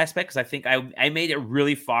roguelite aspect because I think I made it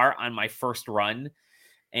really far on my first run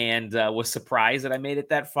and was surprised that I made it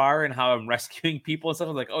that far and how I'm rescuing people and stuff.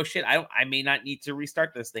 I was like, oh shit, I may not need to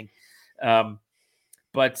restart this thing.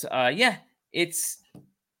 But it's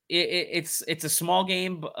a small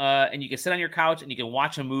game, and you can sit on your couch and you can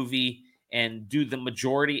watch a movie and do the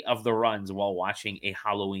majority of the runs while watching a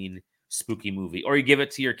Halloween spooky movie, or you give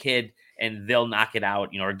it to your kid and they'll knock it out,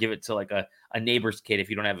 or give it to like a neighbor's kid if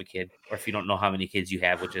you don't have a kid, or if you don't know how many kids you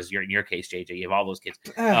have, which is in your case, JJ, you have all those kids.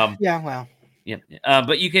 Wow.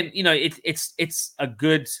 But you can, it's a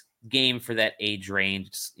good game for that age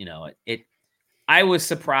range. I was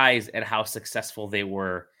surprised at how successful they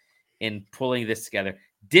were in pulling this together.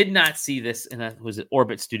 Did not see this was it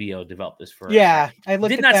Orbit Studio developed this for? Yeah, I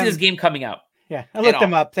did not see this game coming out. Yeah, I looked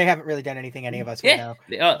them up. They haven't really done anything any of us would know.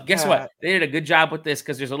 Guess what? They did a good job with this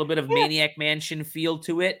because there's a little bit of Maniac Mansion feel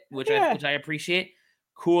to it, which I appreciate.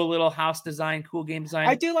 Cool little house design, cool game design.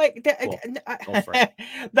 I do like that.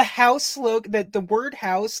 The house logo. The word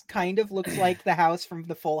house kind of looks like the house from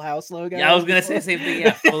the Full House logo. Yeah, I was gonna say the same thing.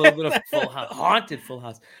 Yeah, a little bit of Full House, haunted Full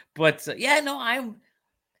House. But I'm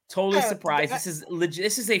totally surprised. This is legit.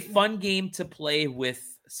 This is a fun game to play with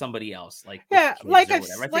somebody else, like yeah, like I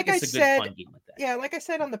think it's a good fun game with that. Yeah, like I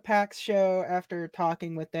said on the PAX show after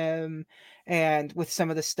talking with them and with some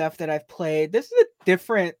of the stuff that I've played, this is a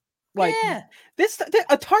different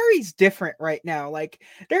Atari's different right now. Like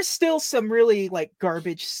there's still some really like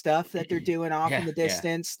garbage stuff that they're doing off in the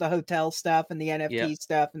distance, the hotel stuff and the NFT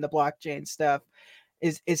stuff and the blockchain stuff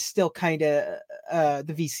is still kind of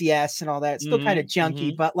the VCS and all that. It's still kind of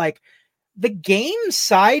junky, but like the game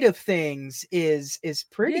side of things is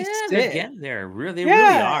pretty sick. They're getting there. They really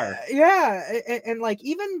are. Yeah, and like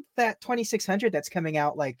even that 2600 that's coming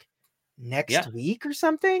out like next week or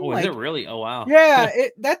something. Oh, like, is it really? Oh, wow. Yeah,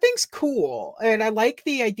 that thing's cool, and I like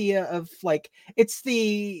the idea of like it's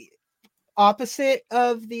the opposite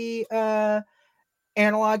of the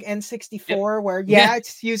analog N64, where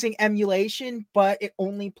it's using emulation, but it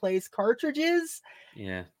only plays cartridges.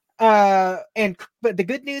 Yeah. But the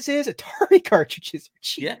good news is Atari cartridges are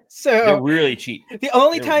cheap. Yeah, so they're really cheap. The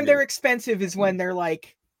only time they're expensive is when they're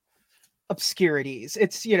like obscurities.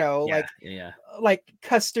 It's like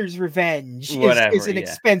Custer's Revenge is an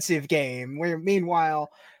expensive game, where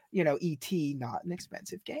meanwhile, E.T. not an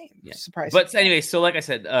expensive game. Yeah. Surprising. But anyway, so like I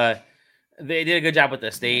said, they did a good job with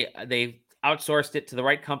this. They outsourced it to the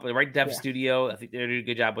right company, the right dev studio. I think they did a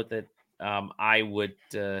good job with it.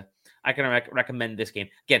 I can recommend this game.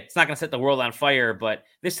 Again, it's not going to set the world on fire, but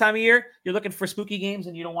this time of year, you're looking for spooky games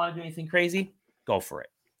and you don't want to do anything crazy, go for it.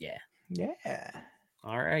 Yeah. Yeah.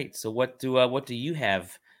 All right. So what do you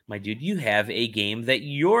have, my dude? You have a game that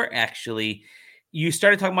you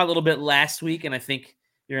started talking about a little bit last week, and I think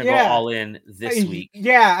you're going to go all in this week.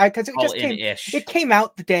 Yeah, because it came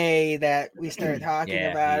out the day that we started talking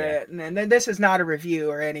about it. And then this is not a review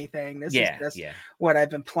or anything. This is just what I've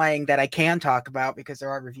been playing that I can talk about, because there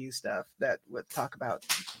are review stuff that we'll talk about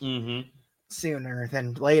sooner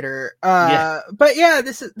than later. But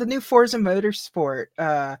this is the new Forza Motorsport.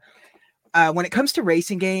 When it comes to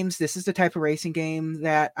racing games, this is the type of racing game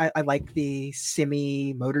that I like. The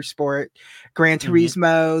Simi Motorsport, Gran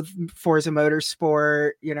Turismo, Forza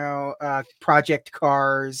Motorsport, Project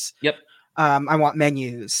Cars. Yep. I want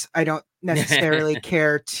menus. I don't necessarily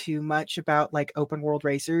care too much about like open world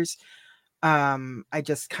racers. I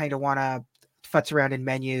just kind of want to futz around in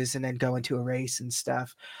menus and then go into a race and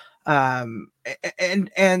stuff. And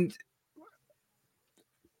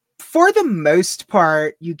for the most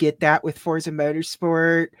part, you get that with Forza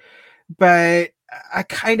Motorsport, but I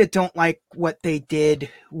kind of don't like what they did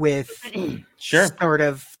with sort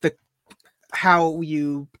of how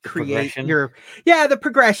you create the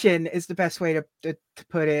progression is the best way to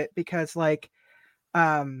put it, because like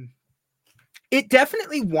it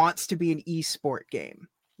definitely wants to be an esport game.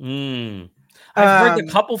 I've heard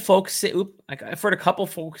a couple folks say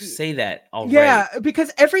that already. Yeah,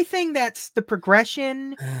 because everything that's the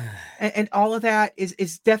progression and all of that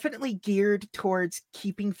is definitely geared towards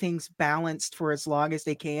keeping things balanced for as long as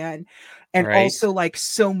they can. And also like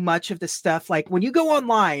so much of the stuff, like when you go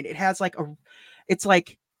online, it has like it's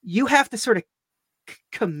like you have to sort of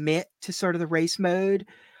commit to sort of the race mode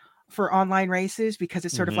for online races, because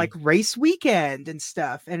it's sort of like race weekend and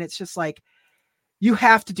stuff. And it's just like, you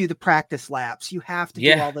have to do the practice laps. You have to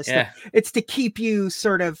do all this stuff. It's to keep you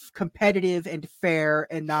sort of competitive and fair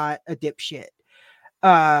and not a dipshit.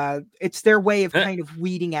 It's their way of kind of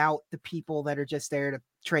weeding out the people that are just there to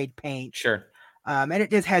trade paint. Sure. And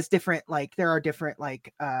it just has different, like, there are different,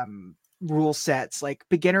 like, rule sets. Like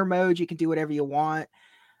beginner mode, you can do whatever you want.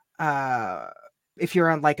 If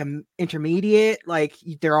you're on like an intermediate, like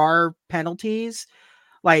there are penalties.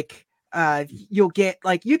 Like, you'll get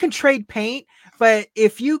like, you can trade paint, but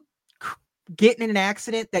if you get in an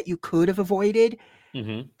accident that you could have avoided,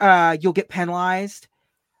 you'll get penalized.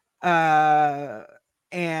 And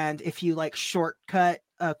if you like shortcut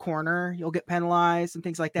a corner, you'll get penalized and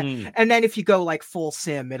things like that. And then if you go like full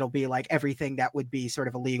sim, it'll be like everything that would be sort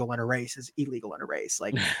of illegal in a race is illegal in a race.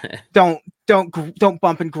 Like don't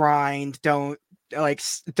bump and grind. Don't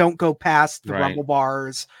go past the rumble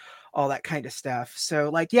bars, all that kind of stuff. So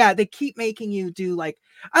like, they keep making you do like,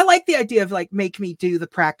 I like the idea of like, make me do the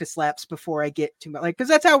practice laps before I get to my, like, cause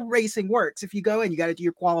that's how racing works. If you go in, you got to do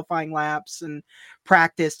your qualifying laps and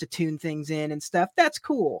practice to tune things in and stuff. That's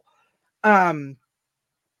cool.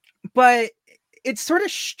 But it sort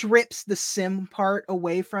of strips the sim part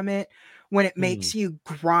away from it when it makes you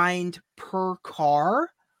grind per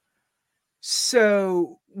car.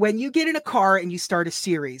 So when you get in a car and you start a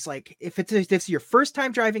series, like if it's your first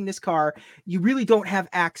time driving this car, you really don't have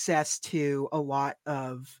access to a lot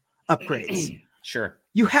of upgrades. Sure.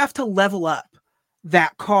 You have to level up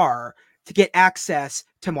that car to get access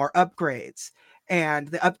to more upgrades. and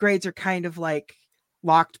the upgrades are kind of like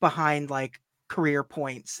locked behind like career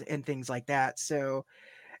points and things like that. So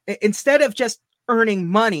instead of just earning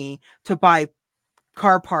money to buy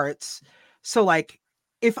car parts, so like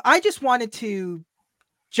if I just wanted to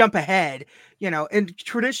jump ahead, in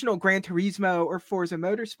traditional Gran Turismo or Forza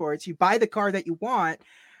Motorsports, you buy the car that you want,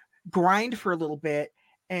 grind for a little bit,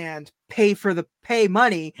 and pay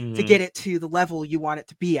money to get it to the level you want it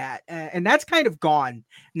to be at. And that's kind of gone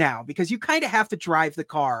now, because you kind of have to drive the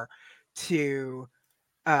car to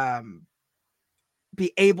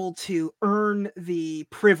be able to earn the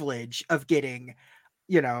privilege of getting,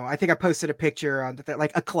 I think I posted a picture on that,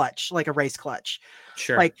 like a clutch, like a race clutch.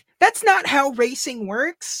 Sure. Like, that's not how racing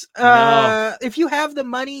works. No. If you have the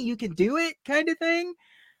money, you can do it, kind of thing.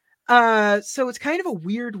 So it's kind of a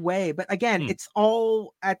weird way, but again, it's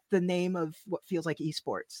all at the name of what feels like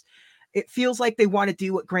esports. It feels like they want to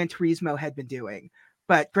do what Gran Turismo had been doing,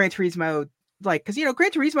 but Gran Turismo, like, because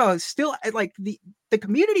Gran Turismo is still like the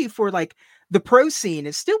community for like the pro scene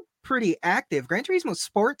is still pretty active. Gran Turismo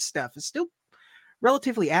sports stuff is still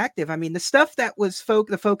relatively active. I mean, the stuff that was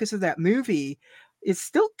the focus of that movie is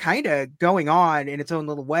still kind of going on in its own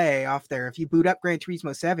little way off there. If you boot up Gran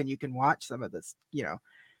Turismo 7, you can watch some of this,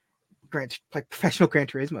 like professional Gran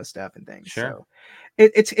Turismo stuff and things. Sure. So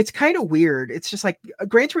it's kind of weird. It's just like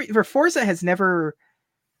Gran Turismo, Forza has never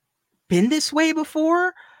been this way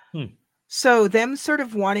before. So them sort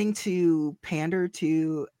of wanting to pander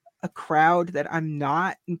to a crowd that I'm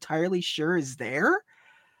not entirely sure is there,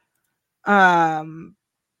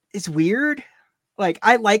 is weird. Like,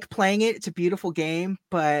 I like playing it. It's a beautiful game,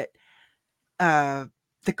 but the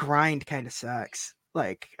grind kind of sucks.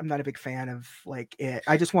 Like, I'm not a big fan of like it.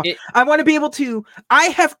 I want to be able to, I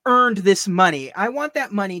have earned this money. I want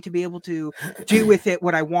that money to be able to do with it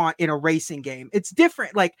what I want in a racing game. It's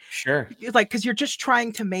different. Like, sure. Like, because you're just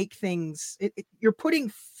trying to make things, you're putting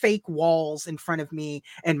fake walls in front of me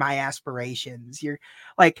and my aspirations. You're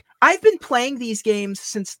like, I've been playing these games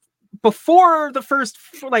since before the first,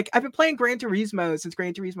 like, I've been playing Gran Turismo since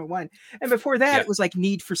Gran Turismo 1, and before that it was like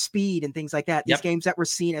Need for Speed and things like that, these games that were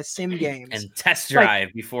seen as sim games, and Test Drive,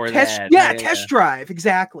 like, before that. Test Drive,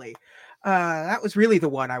 exactly. That was really the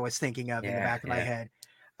one I was thinking of in the back of my head.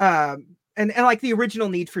 And like the original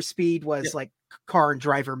Need for Speed was like Car and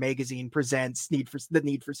Driver Magazine presents Need for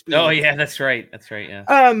Speed. Oh yeah, that's right.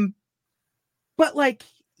 Yeah. But like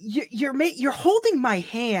you're holding my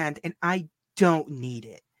hand and I don't need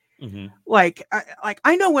it. Like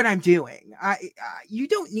I know what I'm doing. You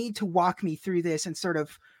don't need to walk me through this and sort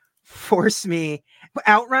of force me.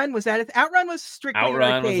 Outrun, was that Outrun was strictly an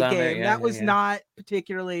arcade game. That was not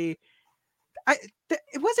particularly.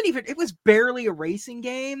 It wasn't even. It was barely a racing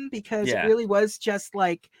game, because it really was just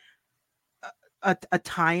like a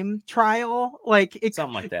time trial, like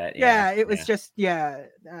something like that. It was just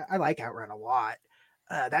I like Outrun a lot.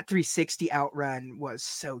 That 360 Outrun was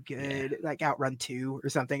so good, like Outrun 2 or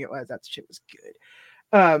something. That shit was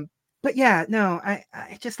good. But yeah, no, I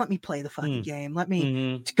just let me play the fucking game. Let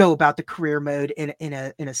me go about the career mode in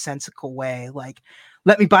a sensical way. Like,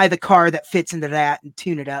 let me buy the car that fits into that and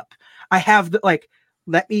tune it up. I have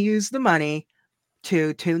let me use the money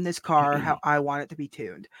to tune this car how I want it to be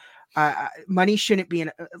tuned. Money shouldn't be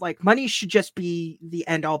money should just be the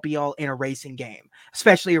end all be all in a racing game,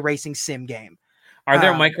 especially a racing sim game. Are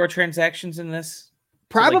there microtransactions in this?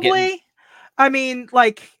 Probably. I mean,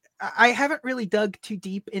 like, I haven't really dug too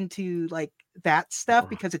deep into like that stuff,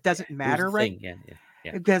 because it doesn't matter, right? Yeah.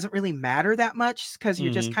 It doesn't really matter that much, because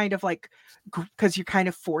you're just kind of like, because you're kind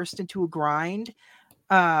of forced into a grind.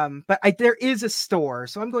 But there is a store,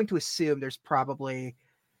 so I'm going to assume there's probably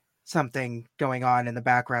something going on in the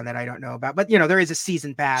background that I don't know about. But there is a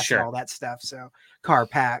season pass and all that stuff. So car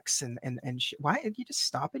packs and why did you just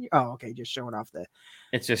stop it? Oh, okay, just showing off the.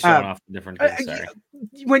 It's just showing off the different things. Sorry.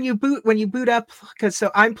 When you boot up, because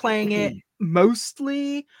so I'm playing it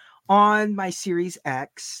mostly on my Series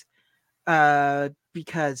X,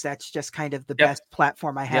 because that's just kind of the best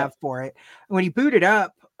platform I have for it. When you boot it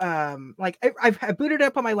up, like I've booted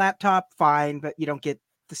up on my laptop, fine, but you don't get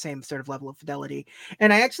the same sort of level of fidelity.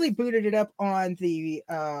 And I actually booted it up on the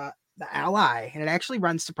Ally, and it actually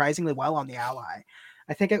runs surprisingly well on the Ally.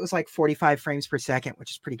 I think it was like 45 frames per second,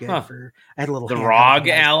 which is pretty good for. I had a little the ROG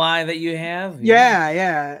Ally that you have.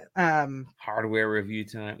 Yeah. Hardware review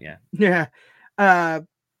time. Yeah.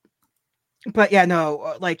 But yeah,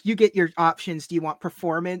 no, like you get your options. Do you want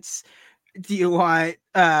performance? Do you want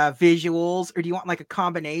visuals, or do you want like a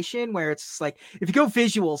combination where it's like, if you go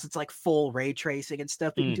visuals, it's like full ray tracing and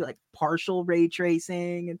stuff, but you can do like partial ray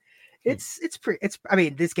tracing, and It's pretty. I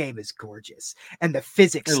mean, this game is gorgeous, and the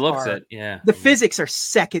physics the physics are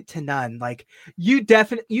second to none. Like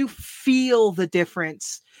you feel the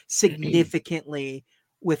difference significantly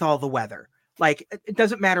with all the weather. Like it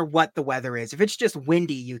doesn't matter what the weather is. If it's just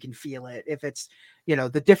windy, you can feel it. If it's,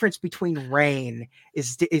 the difference between rain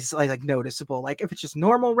is like noticeable. Like if it's just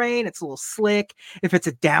normal rain, it's a little slick. If it's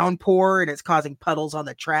a downpour and it's causing puddles on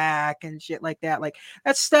the track and shit like that, like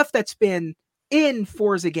that's stuff that's been in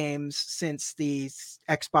Forza games since the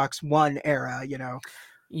Xbox One era,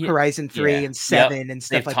 Horizon 3 and 7 and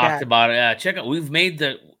stuff like that. They've talked about it. Check out, we've made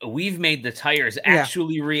the tires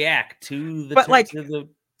actually react to the But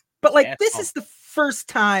like this is the first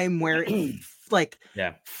time where it like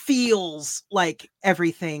feels like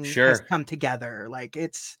everything has come together. Like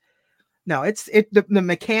the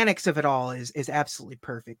mechanics of it all is absolutely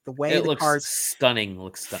perfect. The way the cars stunning.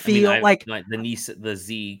 Feel I mean, like the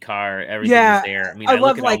Z car, everything is there. I mean, I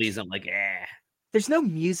look at all these, I'm like, There's no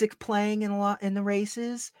music playing in the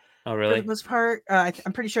races. Oh, really? For the most part,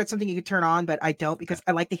 I'm pretty sure it's something you could turn on, but I don't because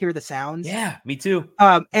I like to hear the sounds. Yeah, me too.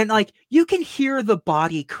 And like you can hear the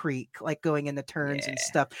body creak, like going in the turns and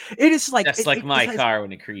stuff. It is like just like my car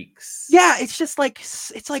when it creaks. Yeah, it's just like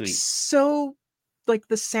it's like so. Like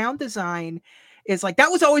the sound design is like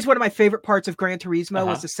that was always one of my favorite parts of Gran Turismo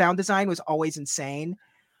was the sound design was always insane.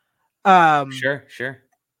 Sure.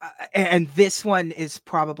 And this one is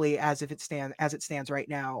probably as it stands right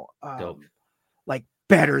now, like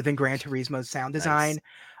better than Gran Turismo's sound design.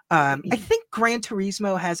 Nice. I think Gran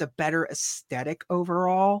Turismo has a better aesthetic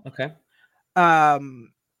overall. Okay.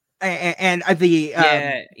 And the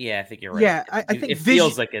I think you're right. Yeah, I think it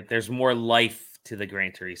feels like it. There's more life to the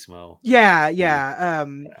Gran Turismo. Yeah.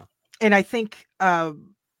 And I think the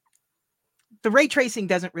ray tracing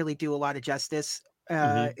doesn't really do a lot of justice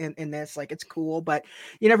in this. Like it's cool, but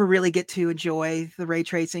you never really get to enjoy the ray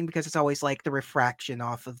tracing because it's always like the refraction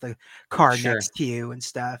off of the car next to you and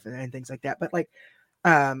stuff and things like that. But like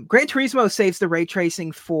Gran Turismo saves the ray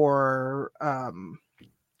tracing for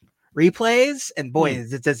replays, and boy,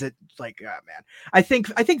 does it like man. I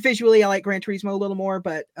think visually I like Gran Turismo a little more,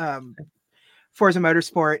 but Forza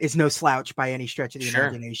Motorsport is no slouch by any stretch of the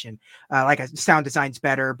imagination. Sound design's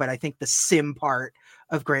better, but I think the sim part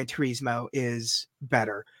of Gran Turismo is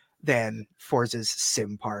better than Forza's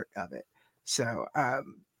sim part of it. So,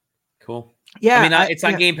 cool. Yeah, I mean, it's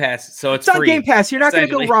on Game Pass, so it's on free, Game Pass. You're not going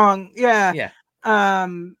to go wrong. Yeah.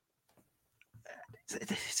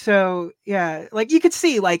 So yeah, like you could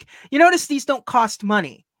see, like you notice these don't cost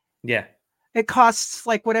money. Yeah. It costs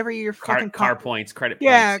like whatever your fucking car points, credit points.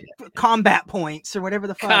 Yeah, combat points or whatever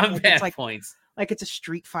the fuck. Combat points. Like it's a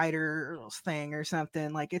Street Fighter thing or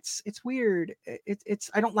something. Like it's weird.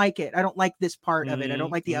 It's I don't like it. I don't like this part of it. I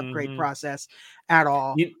don't like the upgrade process at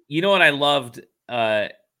all. You know what I loved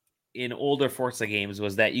in older Forza games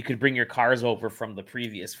was that you could bring your cars over from the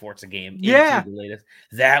previous Forza game into the latest.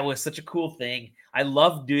 That was such a cool thing. I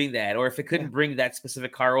loved doing that. Or if it couldn't bring that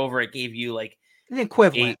specific car over, it gave you like an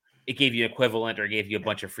equivalent. It gave you equivalent or gave you a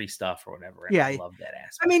bunch of free stuff or whatever. And I love that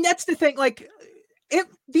aspect. I mean, that's the thing. Like,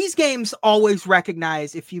 these games always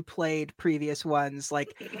recognize if you played previous ones,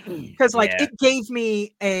 like, because like it gave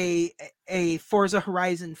me a Forza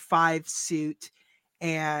Horizon 5 suit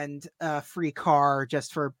and a free car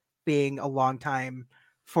just for being a longtime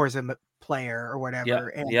Forza player or whatever.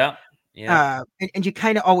 And you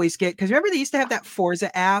kind of always get, because remember they used to have that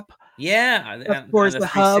Forza app. Yeah, Forza the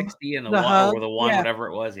hub, and the hub, or the one, whatever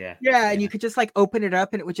it was. Yeah, and you could just like open it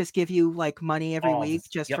up, and it would just give you like money every week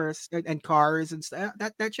just for and cars and stuff.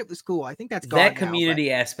 That shit was cool. I think that's gone that now,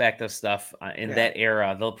 community aspect of stuff in that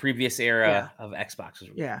era, the previous era of Xbox was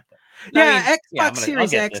really Xbox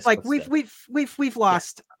Series X. Like we've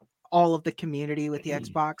lost all of the community with the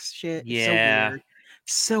Xbox shit. It's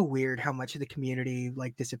so weird how much of the community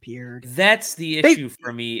like disappeared. That's the issue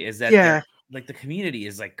for me, is that like the community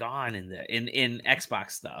is like gone in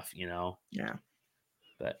Xbox stuff, you know.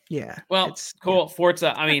 But well, it's cool.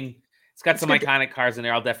 Forza, I mean, it's got some iconic cars in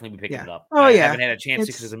there. I'll definitely be picking it up. I haven't had a chance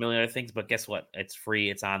because there's a million other things, but guess what? It's free.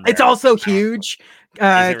 It's on there. It's also huge.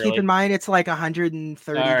 Keep in mind it's like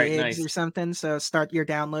 130 gigs or something, so start your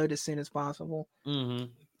download as soon as possible.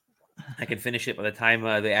 I can finish it by the time the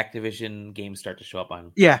Activision games start to show up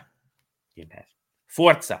on Game Pass.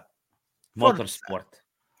 Forza Motorsport.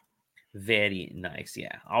 Very nice.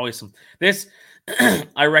 Yeah. Always some this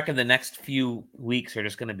I reckon the next few weeks are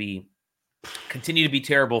just going to continue to be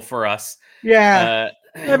terrible for us. I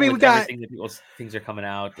mean, we got things are coming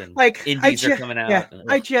out, and like indies are coming out. Yeah,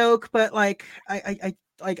 I joke, but like I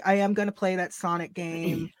am going to play that Sonic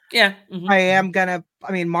game. I am going to,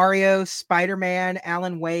 I mean, Mario, Spider-Man,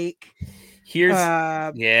 Alan Wake, Here's the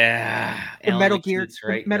Alan Metal Wake Gear, Suits, the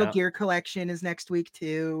right? Metal Yeah. Gear collection is next week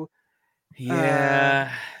too.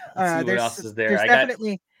 Yeah. Let's see what else is there. There's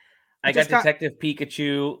definitely. I got Detective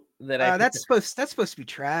Pikachu that I picked. That's supposed to be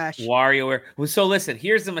trash. WarioWare. Well, so listen,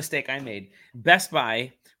 here's the mistake I made. Best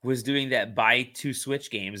Buy was doing that buy 2 Switch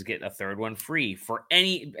games, get a third one free for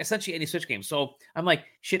essentially any Switch game. So I'm like,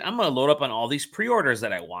 shit, I'm gonna load up on all these pre-orders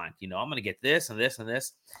that I want. I'm gonna get this and this and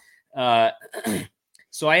this.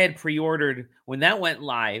 So I had pre-ordered when that went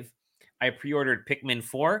live. I pre-ordered Pikmin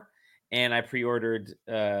 4 and I pre-ordered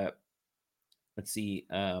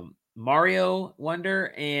Mario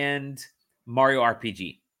Wonder and Mario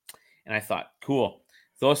RPG. And I thought, cool,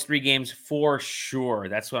 those 3 games for sure.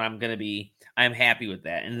 That's what I'm going to be. I'm happy with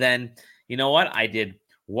that. And then, you know what? I did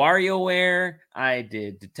WarioWare, I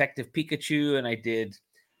did Detective Pikachu, and I did,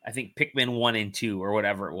 I think, Pikmin 1 and 2 or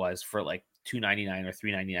whatever it was for like $2.99 or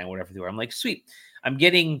 $3.99, whatever they were. I'm like, sweet. I'm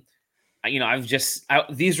getting,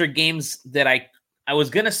 these are games that I was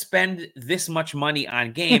going to spend this much money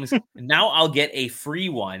on games. Now I'll get a free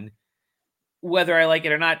one. Whether I like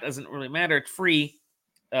it or not doesn't really matter. It's free.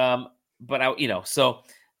 But so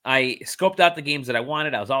I scoped out the games that I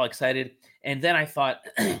wanted. I was all excited. And then I thought,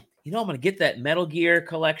 I'm going to get that Metal Gear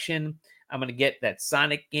collection. I'm going to get that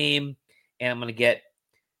Sonic game, and I'm going to get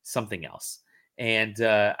something else. And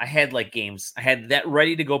I had like games. I had that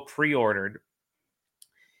ready to go pre-ordered.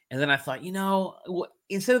 And then I thought,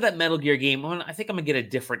 instead of that Metal Gear game, I think I'm going to get a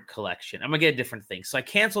different collection. I'm going to get a different thing. So I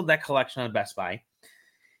canceled that collection on Best Buy.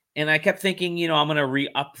 And I kept thinking, I'm going to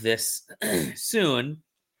re-up this soon.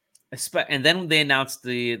 And then they announced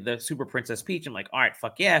the Super Princess Peach. I'm like, all right,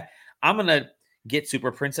 fuck yeah. I'm going to get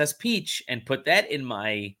Super Princess Peach and put that in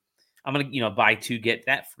I'm going to, buy 2, get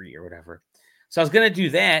that free or whatever. So I was going to do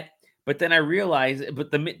that. But then I realized,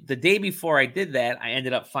 the day before I did that, I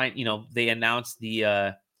ended up they announced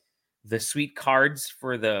the sweet cards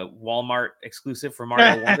for the Walmart exclusive for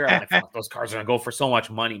Mario Wonder. I'm like, fuck, those cards are going to go for so much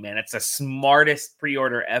money, man. It's the smartest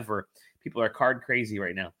pre-order ever. People are card crazy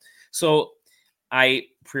right now. So I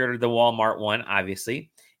pre-ordered the Walmart one, obviously,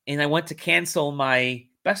 and I went to cancel my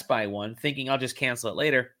Best Buy one, thinking I'll just cancel it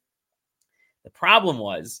later. The problem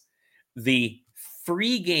was the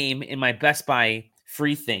free game in my Best Buy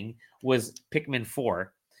free thing was Pikmin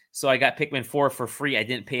 4. So I got Pikmin 4 for free. I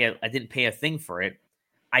didn't pay a thing for it.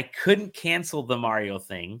 I couldn't cancel the Mario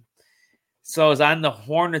thing. So I was on the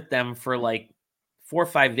horn with them for like 4 or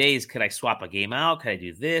 5 days. Could I swap a game out? Could I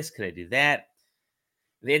do this? Could I do that?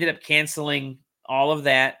 They ended up canceling all of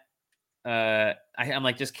that. I'm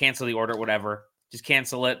like, just cancel the order, whatever. Just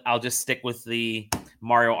cancel it. I'll just stick with the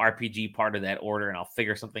Mario RPG part of that order, and I'll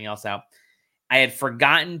figure something else out. I had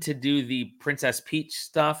forgotten to do the Princess Peach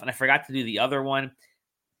stuff, and I forgot to do the other one.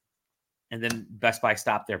 And then Best Buy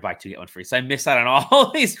stopped their buy 2, get 1 free. So I missed out on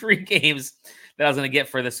all these free games that I was going to get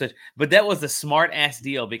for the Switch. But that was a smart-ass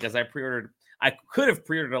deal because I could have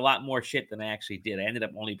pre-ordered a lot more shit than I actually did. I ended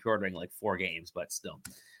up only pre-ordering like 4 games, but still.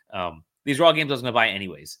 These are all games I was going to buy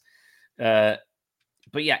anyways.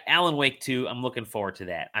 But yeah, Alan Wake 2, I'm looking forward to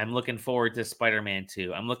that. I'm looking forward to Spider-Man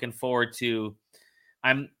 2. I'm looking forward to...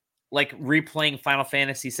 I'm like replaying Final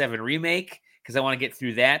Fantasy 7 Remake because I want to get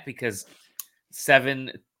through that because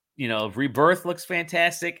 7... Rebirth looks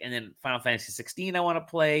fantastic, and then Final Fantasy 16 I want to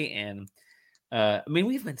play, and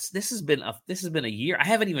this has been a year. I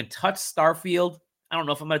haven't even touched Starfield. I don't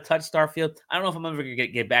know if I'm going to touch Starfield. I don't know if I'm ever going to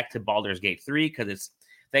get back to Baldur's Gate 3 because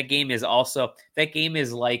that game is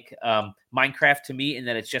like Minecraft to me in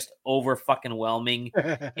that it's just over fucking whelming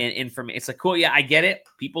and information. It's like, cool, yeah, I get it.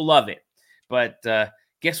 People love it, but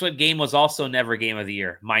guess what game was also never Game of the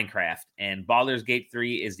Year? Minecraft. And Baldur's Gate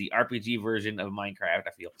 3 is the RPG version of Minecraft,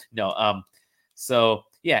 I feel. No, so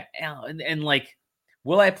yeah, and like,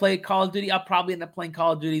 will I play Call of Duty? I'll probably end up playing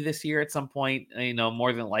Call of Duty this year at some point.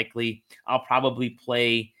 More than likely. I'll probably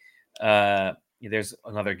play there's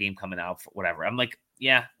another game coming out for whatever. I'm like,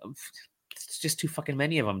 yeah, it's just too fucking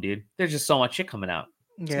many of them, dude. There's just so much shit coming out.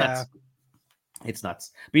 It's nuts. It's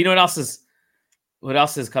nuts. But you know what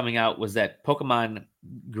else is coming out was that Pokemon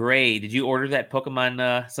Gray. Did you order that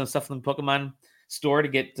Pokemon, some stuff from the Pokemon store to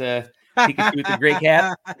get Pikachu with the gray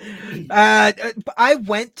cap? I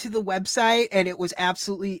went to the website and it was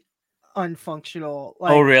absolutely unfunctional.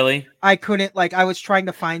 Like, oh, really? I couldn't, I was trying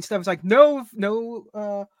to find stuff. It's like, no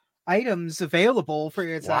items available for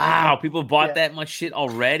your Wow, people bought that much shit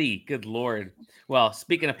already. Good Lord. Well,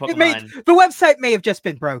 speaking of Pokemon, the website may have just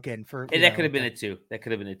been broken for that could have been it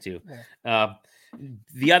too. Yeah.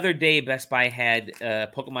 The other day, Best Buy had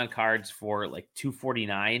Pokemon cards for like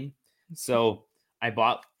 $2.49. So I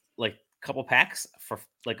bought like a couple packs for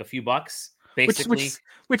like a few bucks. basically.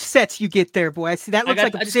 Which sets you get there, boy? I see that looks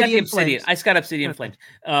like obsidian flames. I just got obsidian flames.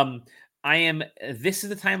 This is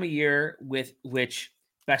the time of year with which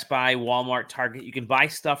Best Buy, Walmart, Target, you can buy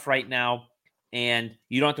stuff right now, and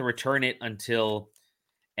you don't have to return it until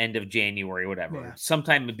end of January, whatever.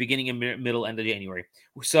 Sometime beginning and middle, end of January.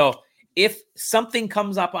 So if something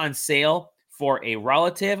comes up on sale for a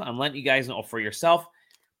relative, I'm letting you guys know, for yourself,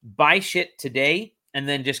 buy shit today and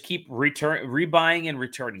then just keep rebuying and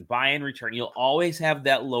returning, buy and return. You'll always have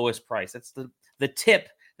that lowest price. That's the tip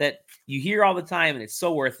that you hear all the time, and it's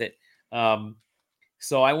so worth it.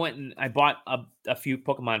 So I went and I bought a few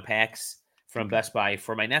Pokemon packs from Best Buy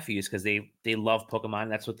for my nephews because they love Pokemon.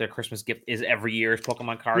 That's what their Christmas gift is every year, is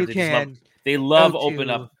Pokemon cards. They love open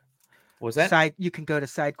up. What was that? You can go to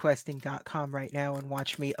sidequesting.com right now and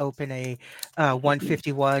watch me open a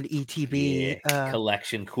 151 ETB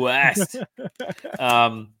collection quest.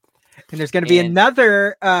 And there's going to be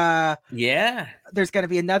another. There's going to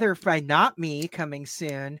be another by Not Me coming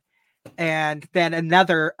soon, and then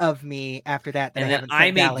another of me after that. And then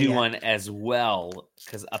I may do one as well,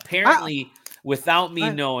 because apparently, without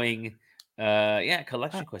me knowing,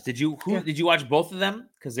 collection quest. Did you watch both of them?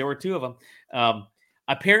 Because there were two of them.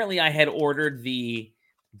 Apparently, I had ordered the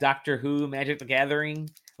Doctor Who Magic the Gathering,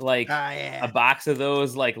 a box of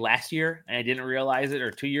those last year, and I didn't realize it,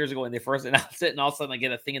 or 2 years ago when they first announced it, and all of a sudden I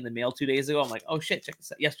get a thing in the mail 2 days ago. I'm like, oh shit, check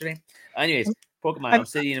this out yesterday. Anyways, Pokemon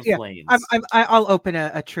Obsidian and Flames. I'll open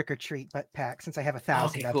a trick or treat pack since I have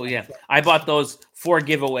 1,000. Okay, cool. Yeah, I bought those for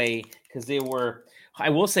giveaway because they were. I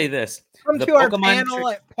will say this. Come to our panel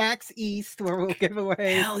at PAX East where we'll give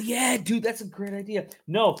away. Hell yeah, dude, that's a great idea.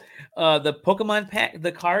 No, the Pokemon pack,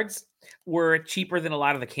 the cards were cheaper than a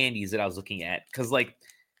lot of the candies that I was looking at. Because,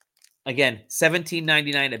 again,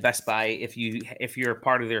 $17.99 at Best Buy if you're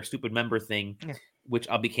part of their stupid member thing, which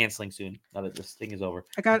I'll be canceling soon now that this thing is over.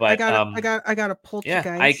 I got a Poltergeist.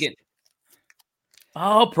 Yeah, I get.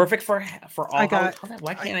 Oh, perfect for all.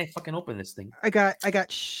 Why can't I fucking open this thing? I got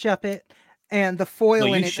Shuppet. And the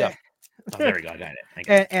foil in it. Oh, there we go. I got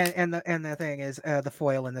it. And the thing is, the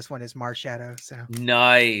foil in this one is Marshadow. So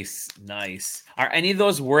nice. Are any of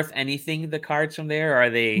those worth anything? The cards from there, or are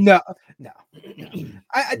they? No.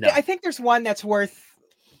 I think there's one that's worth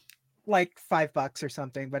like $5 or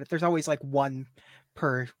something, but there's always like one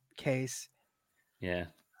per case. Yeah.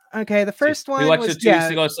 Okay, the first one we watched it 2 weeks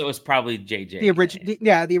ago, so it was probably JJ.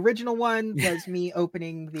 The original one was me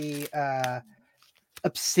opening the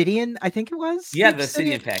Obsidian, I think it was. Yeah, the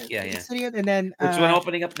Obsidian pack. Yeah. Obsidian, and then which one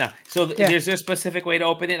opening up now? So there's a specific way to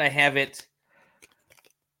open it. I have it,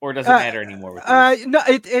 or does it matter anymore? With no,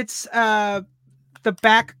 it's the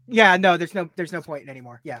back. Yeah, no, there's no point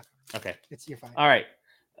anymore. Yeah. Okay. You're fine. All right.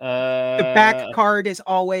 The back card is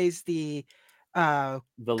always the code,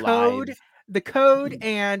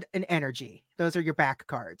 and an energy. Those are your back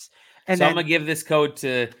cards. And so I'm gonna give this code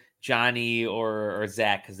to Johnny or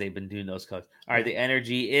Zach because they've been doing those codes. All right, the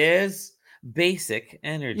energy is basic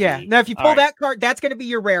energy. Yeah. Now, if you pull that card, that's going to be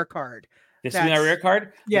your rare card. This is my rare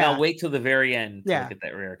card? Yeah. Then I'll wait till the very end to look at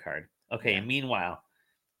that rare card. Okay, meanwhile,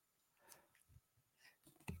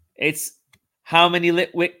 it's how many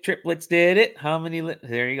Litwick triplets did it?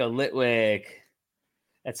 There you go, Litwick.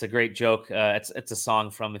 That's a great joke. It's a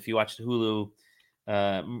song from, if you watched Hulu,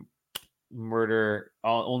 Only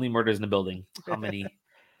Murders in the Building. How many...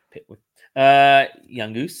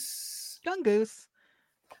 Young Goose.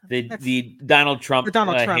 The Donald Trump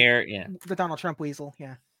hair, the Donald Trump weasel,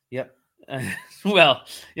 Yep. Well,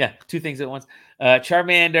 yeah, two things at once.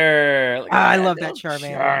 Charmander. I love that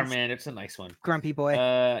Charmander. It's a nice one. Grumpy boy.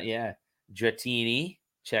 Yeah. Dratini.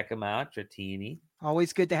 Check him out. Dratini.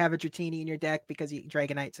 Always good to have a Dratini in your deck because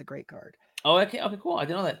Dragonite's a great card. Oh, okay, cool. I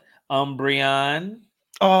didn't know that. Umbreon.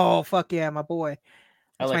 Oh, fuck yeah, my boy.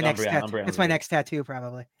 That's I like Umbreon. It's my next tattoo,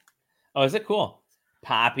 probably. Oh, is it cool?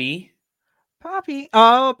 Poppy.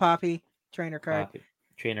 Oh, Poppy. Trainer card.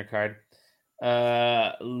 Trainer card.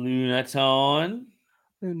 Lunatone.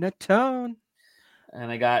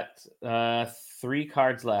 And I got 3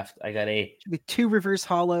 cards left. I got should be 2 reverse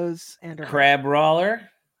hollows and a Crab Roller.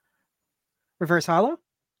 Reverse hollow?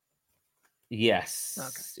 Yes.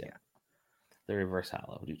 Okay. Yeah. The reverse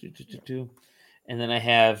hollow. And then I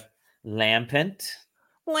have Lampent.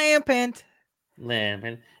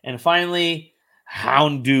 And finally,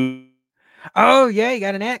 Houndoom. Oh, yeah, you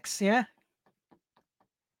got an X, yeah.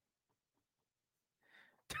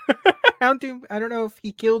 Houndoom, I don't know if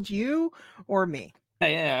he killed you or me.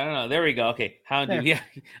 Yeah, I don't know. There we go. Okay, Houndoom. Yeah,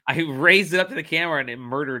 I raised it up to the camera and it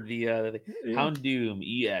murdered the Houndoom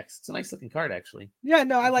EX. It's a nice looking card, actually. Yeah,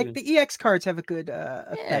 no, I like the EX cards have a good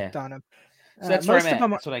effect on them. So that's where I'm at.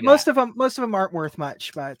 That's what I got. Most of them aren't worth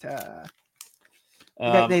much, but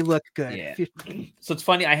They look good. Yeah. So it's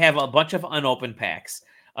funny. I have a bunch of unopened packs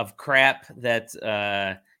of crap that,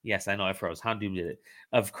 yes, I know I froze. Houndoom did it.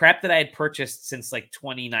 Of crap that I had purchased since like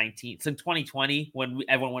 2019, since 2020, when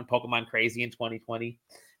everyone went Pokemon crazy in 2020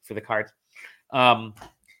 for the cards. And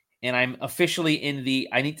I'm officially in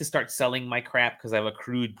I need to start selling my crap because I've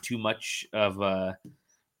accrued too much of,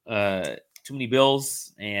 too many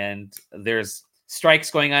bills, and there's strikes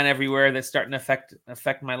going on everywhere that's starting to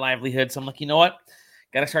affect my livelihood. So I'm like, you know what?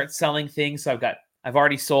 Got to start selling things. So I've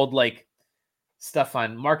already sold like stuff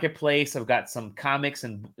on Marketplace. I've got some comics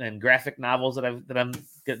and graphic novels that I'm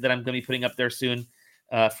going to be putting up there soon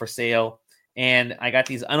for sale. And I got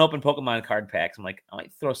these unopened Pokemon card packs. I'm like, I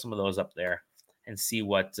might throw some of those up there and see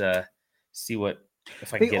what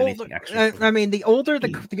if I can get anything extra. I mean, the older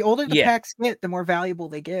the packs get, the more valuable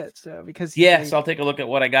they get. So so I'll take a look at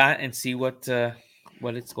what I got and see what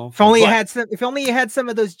it's going for. If only you had some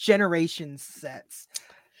of those generation sets.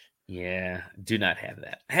 Yeah, do not have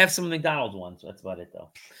that. I have some McDonald's ones. That's about it,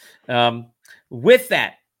 though. With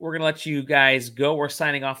that, we're going to let you guys go. We're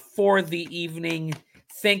signing off for the evening.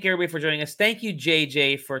 Thank everybody for joining us. Thank you,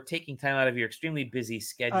 JJ, for taking time out of your extremely busy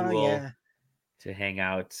schedule to hang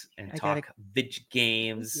out and talk video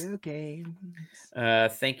games.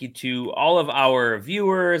 Thank you to all of our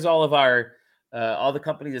viewers, all the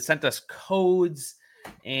companies that sent us codes,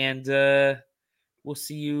 and we'll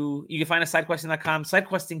see you. You can find us SideQuesting.com,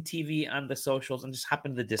 SideQuesting TV on the socials, and just hop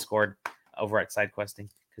into the Discord over at SideQuesting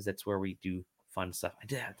because that's where we do fun stuff. I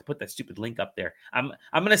did have to put that stupid link up there. I'm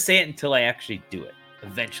gonna say it until I actually do it.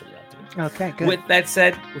 Eventually, I'll do it. Okay, good. With that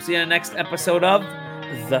said, we'll see you in the next episode of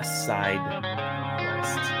The SideQuest.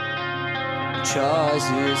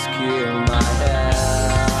 Choices kill my head.